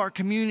leave our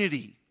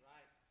community?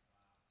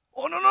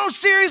 Oh, no,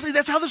 seriously,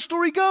 that's how the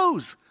story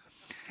goes.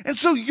 And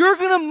so you're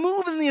going to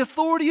move in the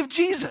authority of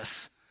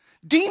Jesus.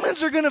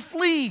 Demons are going to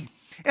flee.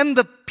 And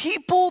the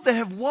people that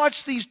have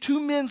watched these two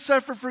men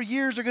suffer for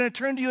years are going to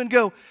turn to you and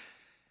go,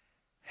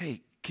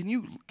 hey, can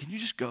you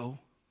just go?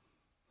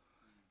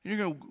 And you're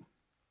going to go,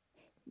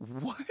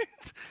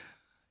 what?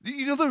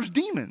 You know, there's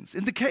demons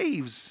in the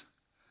caves.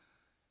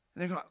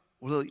 And they're going,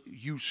 well,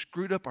 you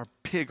screwed up our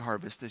pig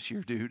harvest this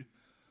year, dude.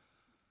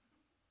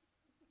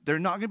 They're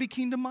not going to be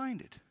kingdom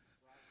minded.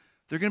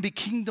 They're going to be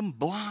kingdom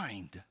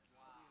blind.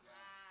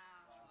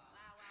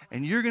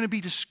 And you're going to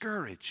be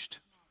discouraged.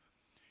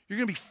 You're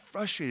going to be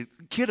frustrated.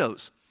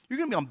 Kiddos, you're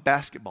going to be on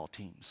basketball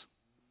teams.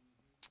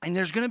 And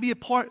there's going to be a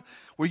part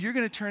where you're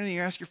going to turn and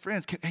you ask your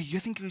friends, hey, you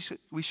think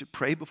we should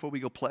pray before we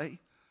go play?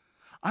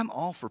 I'm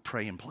all for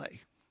pray and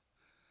play.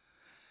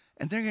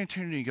 And they're going to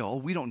turn to you and go, oh,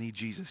 we don't need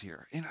Jesus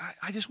here. And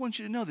I just want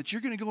you to know that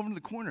you're going to go over to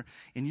the corner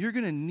and you're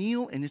going to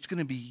kneel and it's going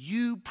to be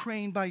you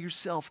praying by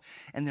yourself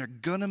and they're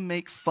going to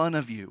make fun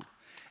of you.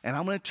 And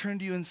I'm going to turn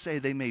to you and say,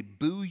 they may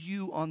boo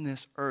you on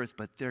this earth,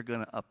 but they're going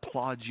to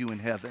applaud you in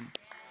heaven.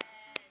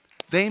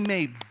 They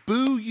may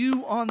boo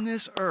you on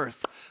this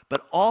earth,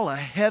 but all of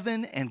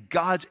heaven and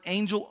God's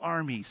angel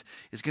armies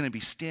is going to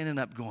be standing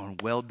up going,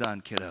 well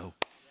done, kiddo.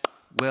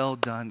 Well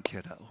done,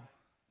 kiddo.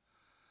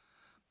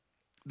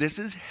 This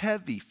is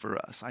heavy for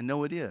us. I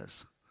know it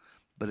is,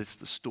 but it's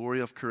the story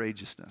of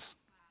courageousness.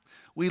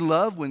 We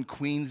love when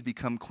queens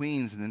become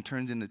queens and then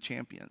turns into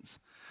champions.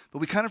 But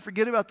we kind of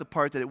forget about the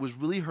part that it was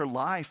really her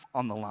life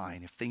on the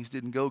line if things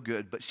didn't go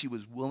good, but she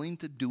was willing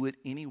to do it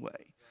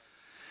anyway.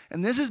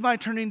 And this is my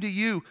turning to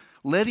you,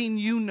 letting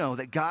you know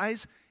that,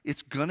 guys,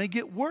 it's going to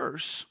get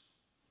worse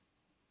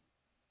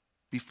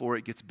before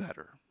it gets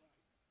better.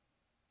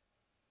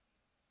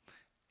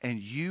 And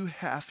you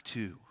have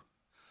to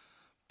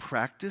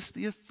practice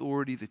the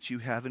authority that you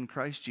have in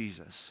Christ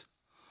Jesus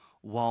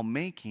while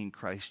making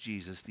Christ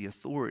Jesus the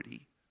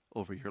authority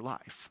over your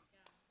life.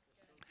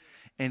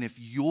 And if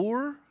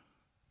you're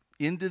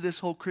into this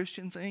whole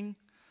Christian thing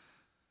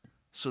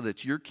so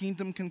that your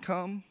kingdom can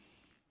come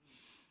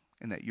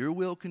and that your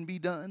will can be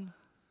done,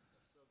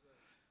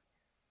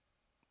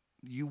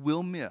 you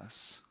will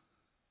miss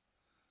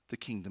the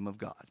kingdom of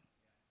God.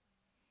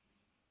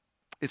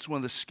 It's one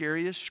of the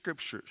scariest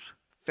scriptures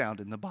found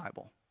in the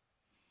Bible.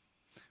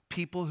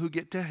 People who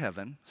get to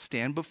heaven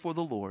stand before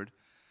the Lord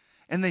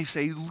and they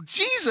say,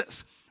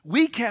 Jesus,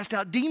 we cast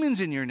out demons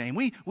in your name.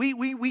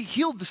 We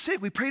healed the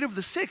sick. We prayed over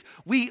the sick.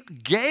 We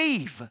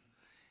gave.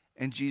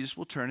 And Jesus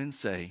will turn and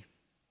say,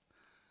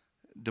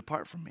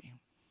 depart from me,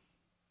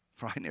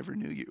 for I never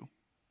knew you.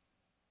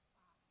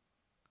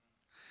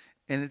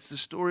 And it's the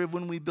story of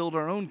when we build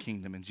our own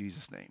kingdom in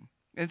Jesus' name.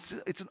 It's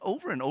an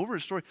over and over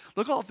story.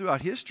 Look all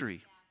throughout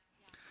history.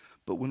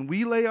 But when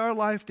we lay our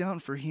life down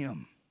for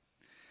him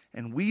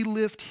and we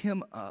lift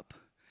him up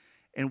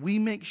and we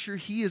make sure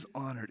he is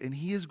honored and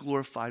he is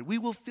glorified, we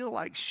will feel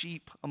like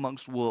sheep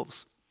amongst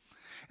wolves.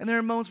 And there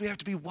are moments we have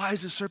to be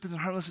wise as serpents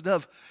and harmless as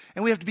dove.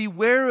 And we have to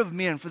beware of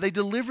men, for they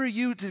deliver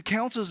you to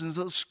councils and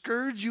they'll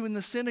scourge you in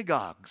the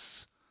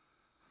synagogues.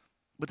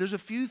 But there's a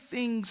few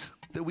things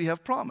that we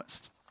have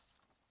promised.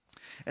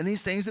 And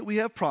these things that we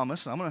have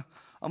promised, I'm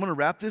gonna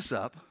wrap this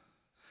up.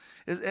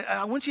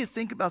 I want you to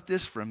think about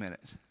this for a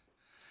minute.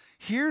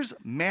 Here's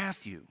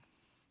Matthew.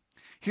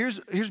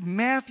 Here's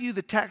Matthew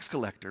the tax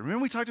collector.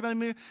 Remember we talked about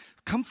him?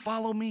 Come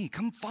follow me.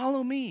 Come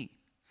follow me.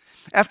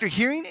 After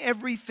hearing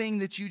everything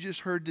that you just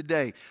heard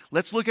today,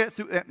 let's look at it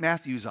through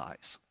Matthew's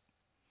eyes.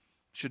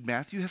 Should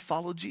Matthew have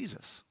followed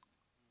Jesus?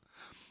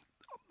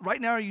 Right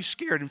now, are you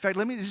scared? In fact,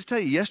 let me just tell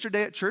you,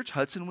 yesterday at church,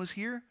 Hudson was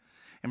here,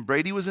 and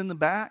Brady was in the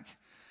back.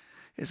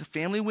 As a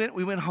family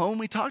we went home,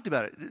 we talked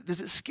about it.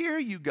 Does it scare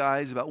you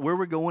guys about where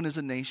we're going as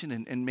a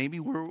nation and maybe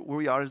where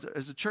we are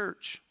as a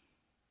church?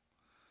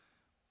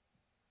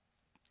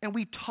 And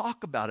we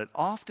talk about it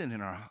often in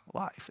our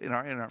life, in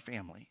our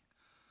family.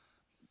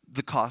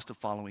 The cost of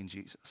following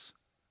Jesus.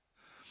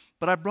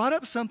 But I brought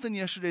up something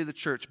yesterday at the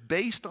church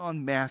based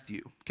on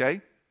Matthew,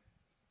 okay?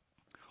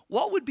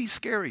 What would be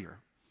scarier?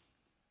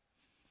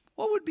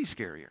 What would be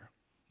scarier?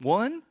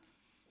 One,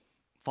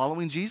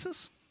 following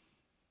Jesus?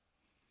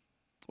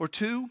 Or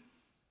two,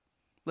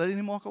 letting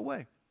him walk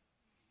away?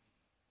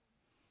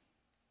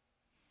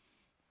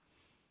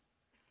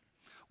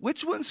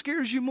 Which one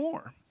scares you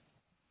more?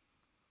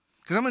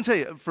 Because I'm going to tell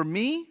you, for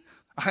me,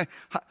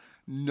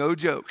 no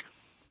joke,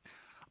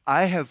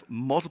 I have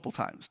multiple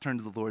times turned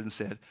to the Lord and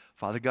said,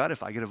 Father God,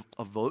 if I get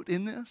a vote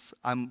in this,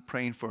 I'm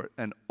praying for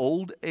an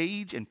old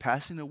age and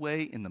passing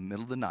away in the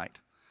middle of the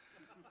night.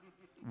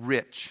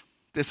 Rich.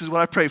 This is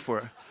what I pray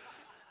for.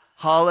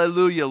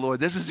 Hallelujah, Lord.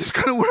 This is just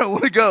kind of where I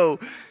want to go.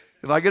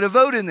 If I get a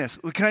vote in this,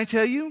 well, can I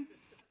tell you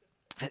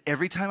that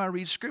every time I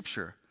read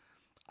Scripture,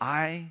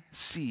 I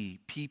see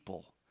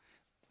people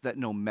that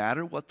no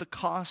matter what the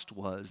cost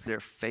was,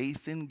 their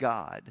faith in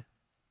God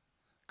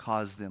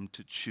caused them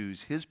to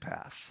choose his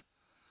path,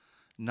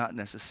 not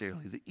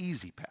necessarily the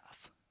easy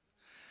path.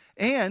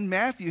 And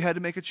Matthew had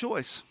to make a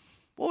choice.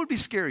 What would be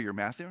scarier,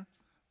 Matthew?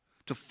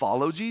 To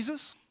follow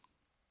Jesus?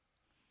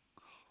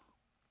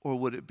 Or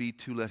would it be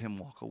to let him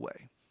walk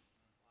away?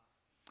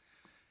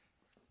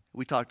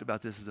 We talked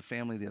about this as a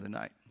family the other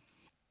night.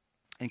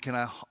 And can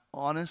I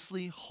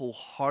honestly,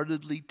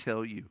 wholeheartedly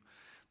tell you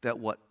that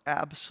what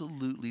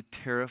absolutely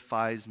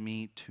terrifies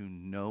me to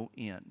no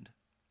end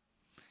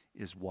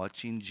is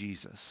watching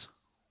Jesus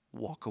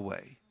walk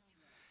away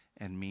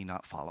and me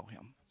not follow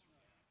him.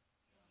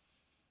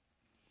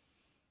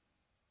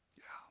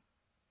 Yeah.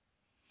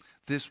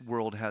 This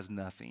world has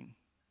nothing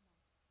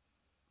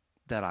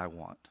that I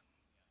want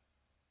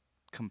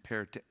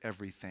compared to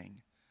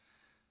everything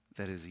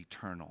that is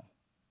eternal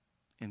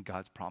in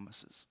God's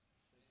promises.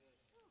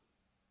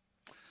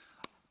 A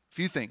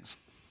few things.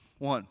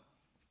 One,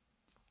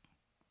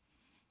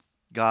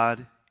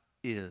 God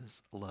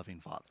is a loving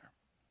Father.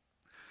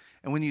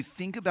 And when you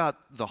think about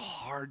the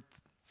hard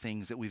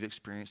things that we've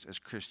experienced as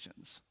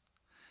Christians,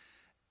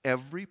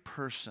 every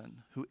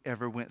person who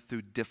ever went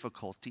through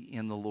difficulty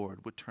in the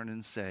Lord would turn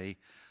and say,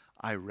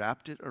 I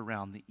wrapped it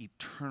around the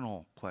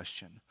eternal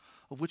question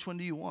of which one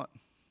do you want?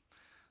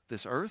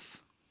 This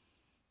earth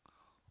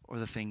or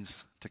the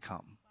things to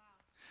come?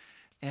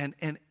 And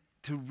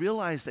to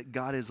realize that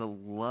God is a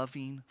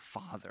loving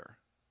Father.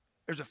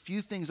 There's a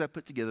few things I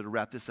put together to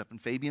wrap this up,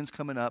 and Fabian's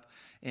coming up,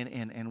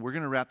 and we're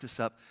going to wrap this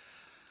up.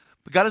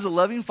 But God is a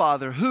loving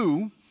Father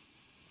who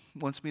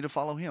wants me to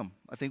follow him.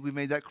 I think we've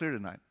made that clear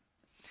tonight.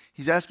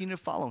 He's asking you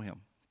to follow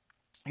him.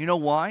 You know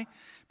why?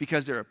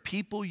 Because there are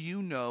people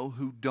you know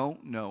who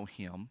don't know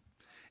him,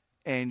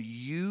 and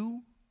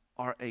you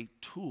are a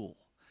tool,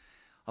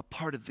 a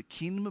part of the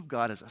kingdom of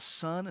God as a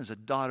son, as a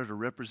daughter to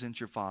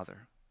represent your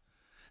Father.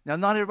 Now,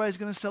 not everybody's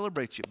going to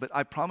celebrate you, but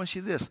I promise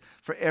you this.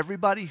 For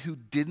everybody who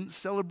didn't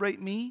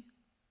celebrate me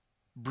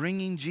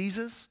bringing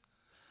Jesus,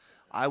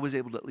 I was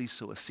able to at least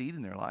sow a seed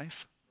in their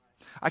life.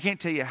 I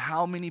can't tell you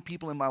how many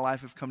people in my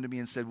life have come to me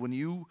and said, when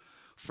you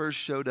first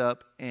showed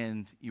up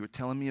and you were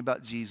telling me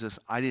about Jesus,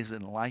 I just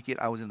didn't like it.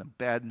 I was in a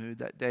bad mood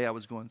that day. I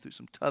was going through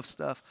some tough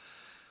stuff.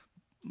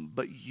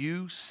 But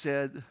you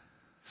said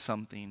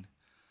something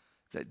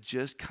that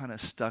just kind of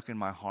stuck in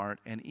my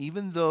heart. And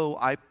even though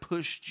I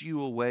pushed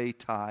you away,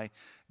 Ty,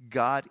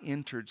 God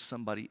entered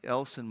somebody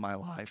else in my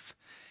life,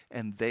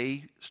 and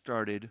they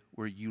started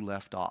where you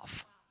left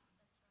off.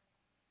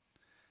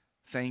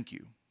 Thank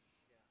you.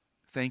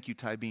 Thank you,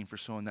 Ty Bean, for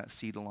sowing that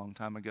seed a long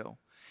time ago.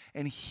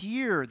 And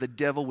here the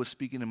devil was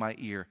speaking in my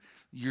ear.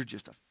 You're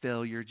just a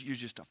failure. You're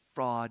just a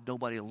fraud.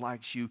 Nobody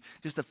likes you.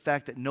 Just the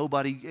fact that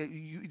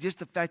just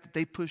the fact that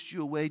they pushed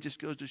you away just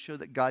goes to show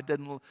that God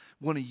doesn't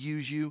want to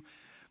use you.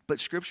 But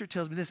Scripture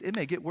tells me this. It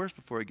may get worse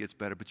before it gets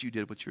better, but you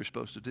did what you were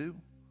supposed to do.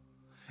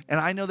 And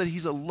I know that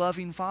he's a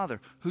loving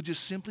Father who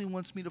just simply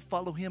wants me to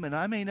follow him. And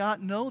I may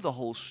not know the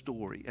whole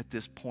story at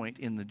this point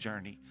in the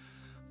journey,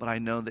 but I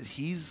know that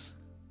he's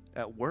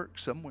at work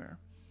somewhere.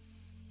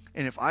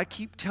 And if I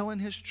keep telling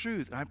his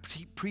truth, and I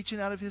keep preaching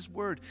out of his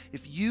word,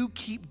 if you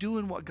keep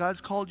doing what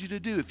God's called you to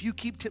do, if you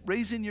keep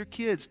raising your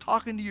kids,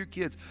 talking to your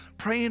kids,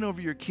 praying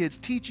over your kids,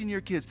 teaching your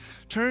kids,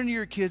 turning to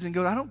your kids and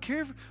go, I don't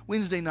care if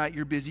Wednesday night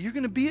you're busy. You're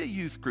going to be at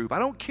youth group. I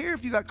don't care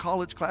if you got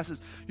college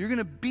classes. You're going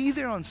to be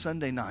there on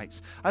Sunday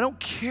nights. I don't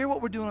care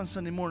what we're doing on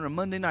Sunday morning or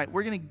Monday night.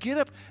 We're going to get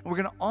up and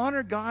we're going to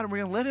honor God, and we're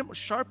going to let him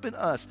sharpen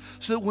us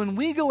so that when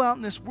we go out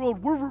in this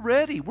world, we're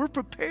ready. We're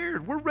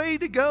prepared. We're ready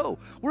to go.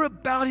 We're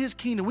about his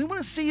kingdom. We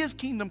want to see his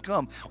kingdom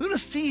come. We want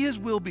to see his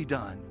will be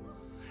done.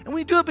 And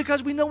we do it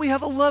because we know we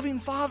have a loving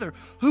Father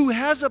who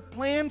has a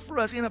plan for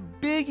us in a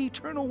big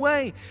eternal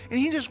way. And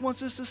he just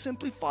wants us to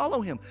simply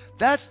follow him.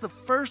 That's the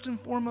first and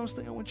foremost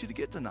thing I want you to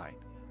get tonight.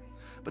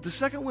 But the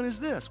second one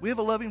is this. We have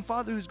a loving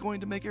Father who's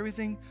going to make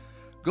everything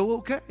go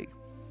okay.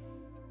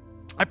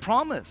 I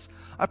promise.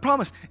 I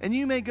promise. And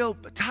you may go,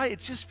 but Ty, it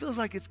just feels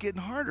like it's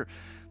getting harder.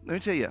 Let me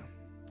tell you,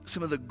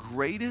 some of the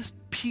greatest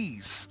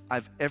peace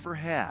I've ever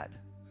had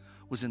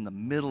was in the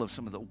middle of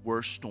some of the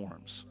worst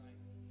storms.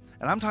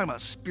 And I'm talking about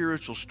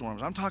spiritual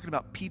storms. I'm talking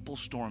about people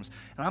storms.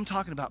 And I'm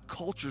talking about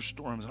culture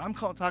storms. And I'm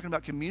talking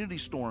about community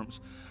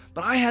storms.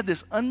 But I had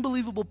this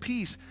unbelievable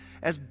peace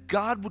as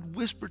God would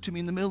whisper to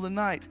me in the middle of the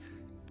night,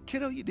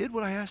 kiddo, you did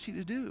what I asked you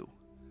to do.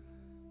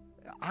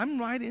 I'm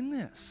right in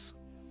this.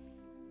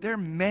 They're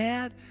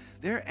mad.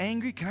 They're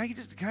angry. Can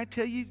I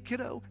tell you,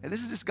 kiddo? And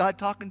this is just God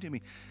talking to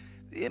me.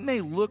 It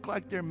may look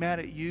like they're mad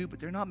at you, but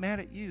they're not mad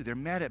at you. They're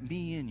mad at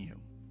me in you.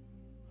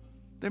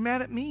 They're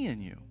mad at me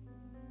and you.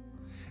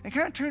 And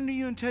can I turn to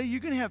you and tell you, you're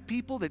going to have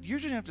people that you're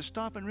going to have to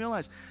stop and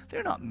realize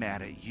they're not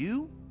mad at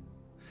you.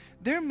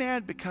 They're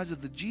mad because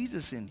of the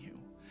Jesus in you.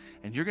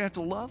 And you're going to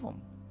have to love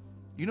them.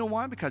 You know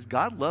why? Because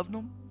God loved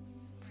them.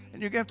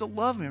 And you're going to have to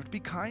love them. You have to be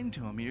kind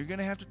to them. You're going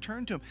to have to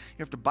turn to them.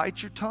 You have to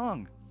bite your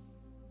tongue.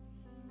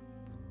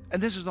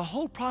 And this is the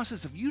whole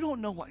process of you don't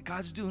know what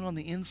God's doing on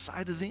the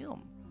inside of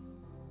them.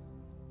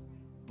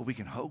 But we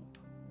can hope.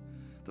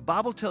 The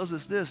Bible tells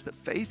us this, that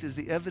faith is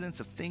the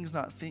evidence of things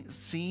not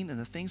seen and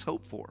the things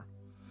hoped for.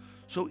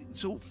 So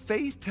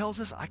faith tells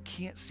us, I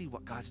can't see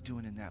what God's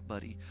doing in that,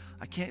 buddy.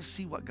 I can't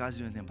see what God's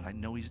doing in them, but I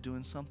know he's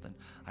doing something.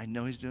 I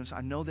know he's doing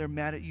something. I know they're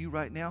mad at you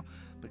right now,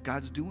 but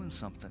God's doing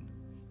something.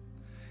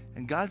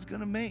 And God's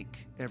going to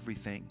make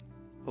everything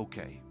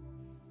okay.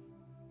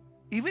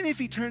 Even if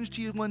he turns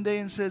to you one day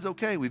and says,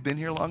 okay, we've been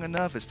here long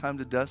enough. It's time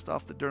to dust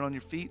off the dirt on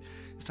your feet.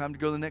 It's time to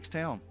go to the next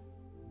town.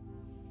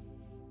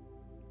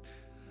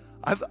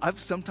 I've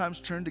sometimes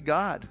turned to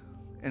God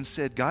and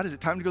said, God, is it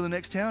time to go to the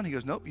next town? He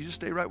goes, nope, you just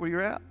stay right where you're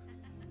at.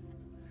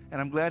 And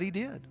I'm glad he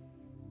did.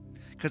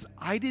 Because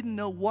I didn't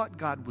know what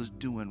God was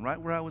doing right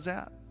where I was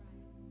at.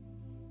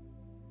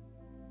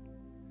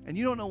 And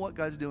you don't know what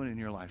God's doing in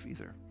your life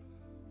either,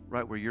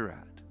 right where you're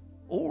at.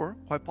 Or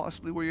quite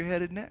possibly where you're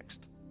headed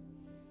next.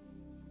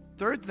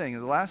 Third thing,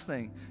 and the last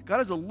thing, God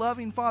is a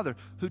loving Father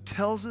who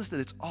tells us that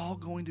it's all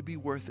going to be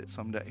worth it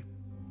someday.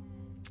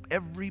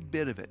 Every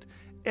bit of it.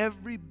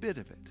 Every bit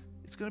of it.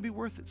 It's going to be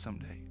worth it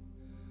someday.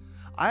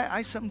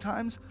 I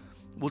sometimes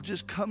will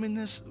just come in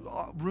this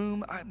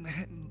room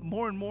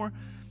more and more.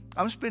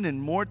 I'm spending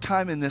more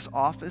time in this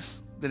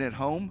office than at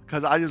home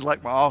because I just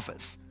like my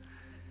office.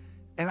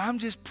 And I'm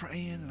just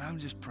praying and I'm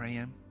just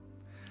praying.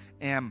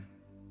 And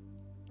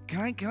can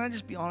I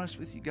just be honest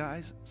with you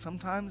guys?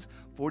 Sometimes,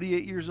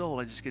 48 years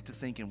old, I just get to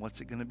thinking,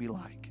 what's it going to be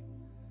like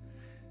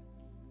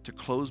to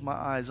close my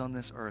eyes on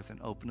this earth and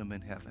open them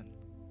in heaven?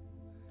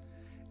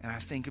 And I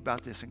think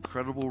about this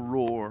incredible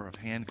roar of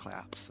hand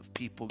claps of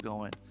people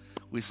going,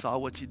 we saw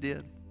what you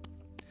did.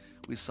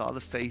 We saw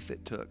the faith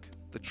it took,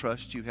 the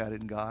trust you had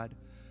in God.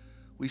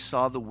 We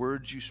saw the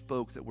words you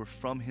spoke that were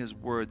from his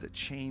word that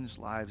changed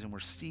lives and were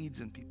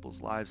seeds in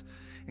people's lives.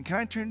 And can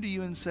I turn to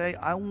you and say,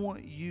 I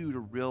want you to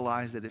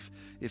realize that if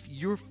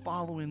you're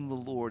following the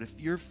Lord, if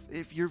your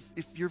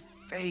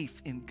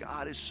faith in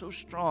God is so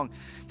strong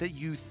that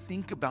you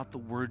think about the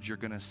words you're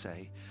going to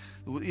say,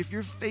 if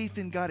your faith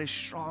in God is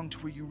strong to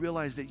where you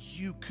realize that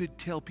you could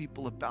tell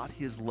people about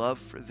his love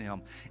for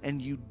them,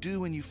 and you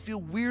do, and you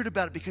feel weird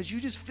about it because you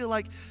just feel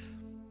like,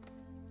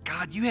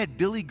 God, you had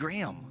Billy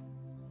Graham.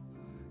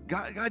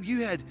 God,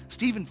 you had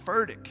Stephen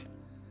Furtick.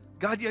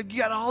 God, you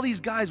got all these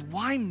guys.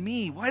 Why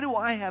me? Why do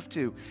I have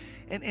to?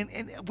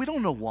 And we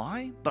don't know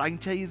why, but I can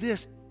tell you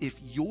this.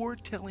 If you're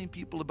telling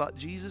people about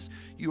Jesus,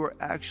 you are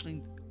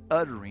actually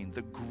uttering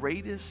the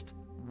greatest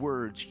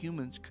words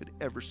humans could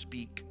ever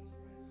speak.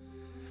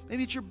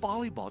 Maybe it's your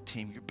volleyball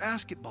team, your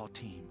basketball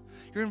team.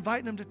 You're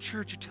inviting them to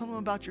church. You're telling them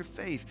about your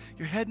faith.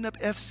 You're heading up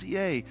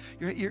FCA.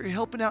 You're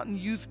helping out in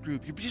youth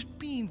group. You're just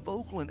being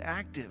vocal and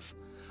active.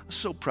 I was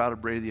so proud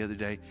of Brady the other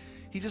day.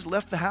 He just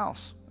left the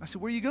house. I said,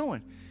 where are you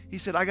going? He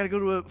said, I got to go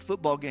to a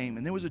football game.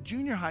 And there was a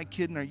junior high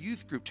kid in our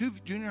youth group, 2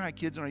 junior high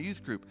kids in our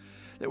youth group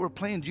that were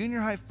playing junior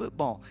high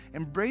football.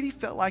 And Brady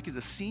felt like as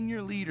a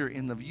senior leader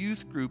in the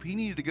youth group, he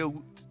needed to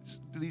go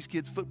to these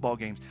kids' football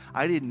games.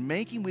 I didn't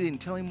make him. We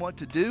didn't tell him what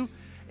to do.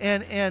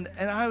 And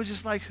I was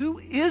just like, who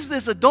is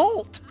this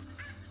adult?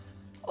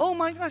 Oh,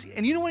 my gosh.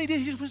 And you know what he did?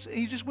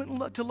 He just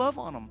went to love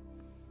on them.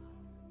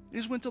 He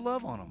just went to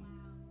love on them.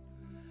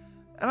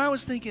 And I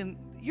was thinking,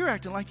 you're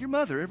acting like your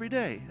mother every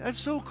day. That's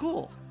so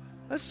cool.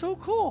 That's so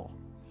cool.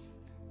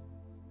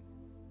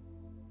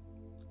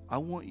 I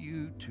want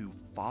you to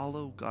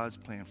follow God's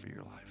plan for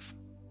your life.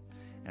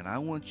 And I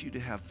want you to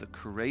have the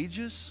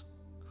courageous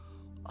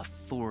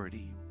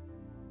authority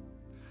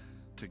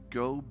to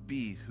go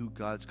be who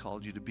God's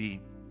called you to be.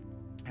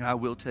 And I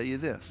will tell you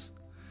this.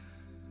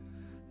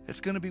 It's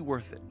going to be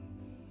worth it.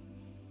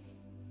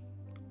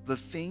 The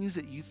things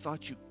that you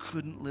thought you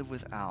couldn't live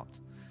without,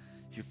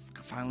 you're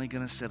finally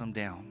going to set them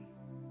down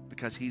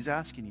because he's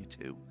asking you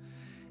to.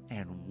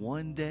 And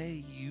one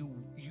day you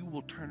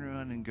will turn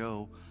around and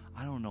go,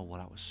 I don't know what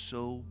I was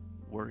so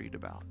worried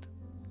about.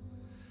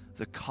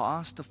 The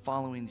cost of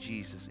following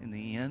Jesus in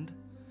the end,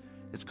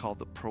 it's called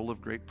the pearl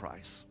of great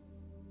price.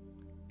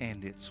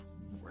 And it's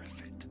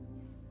worth it.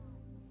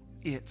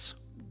 It's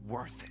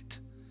worth it.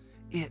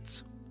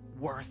 It's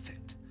worth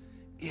it.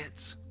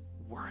 It's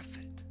worth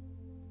it.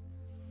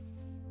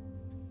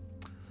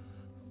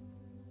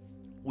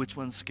 Which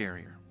one's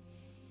scarier?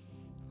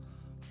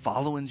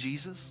 Following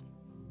Jesus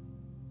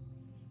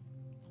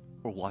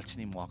or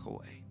watching him walk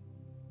away?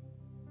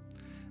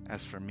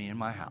 As for me and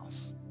my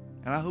house,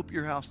 and I hope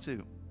your house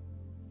too,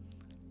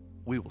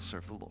 we will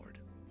serve the Lord.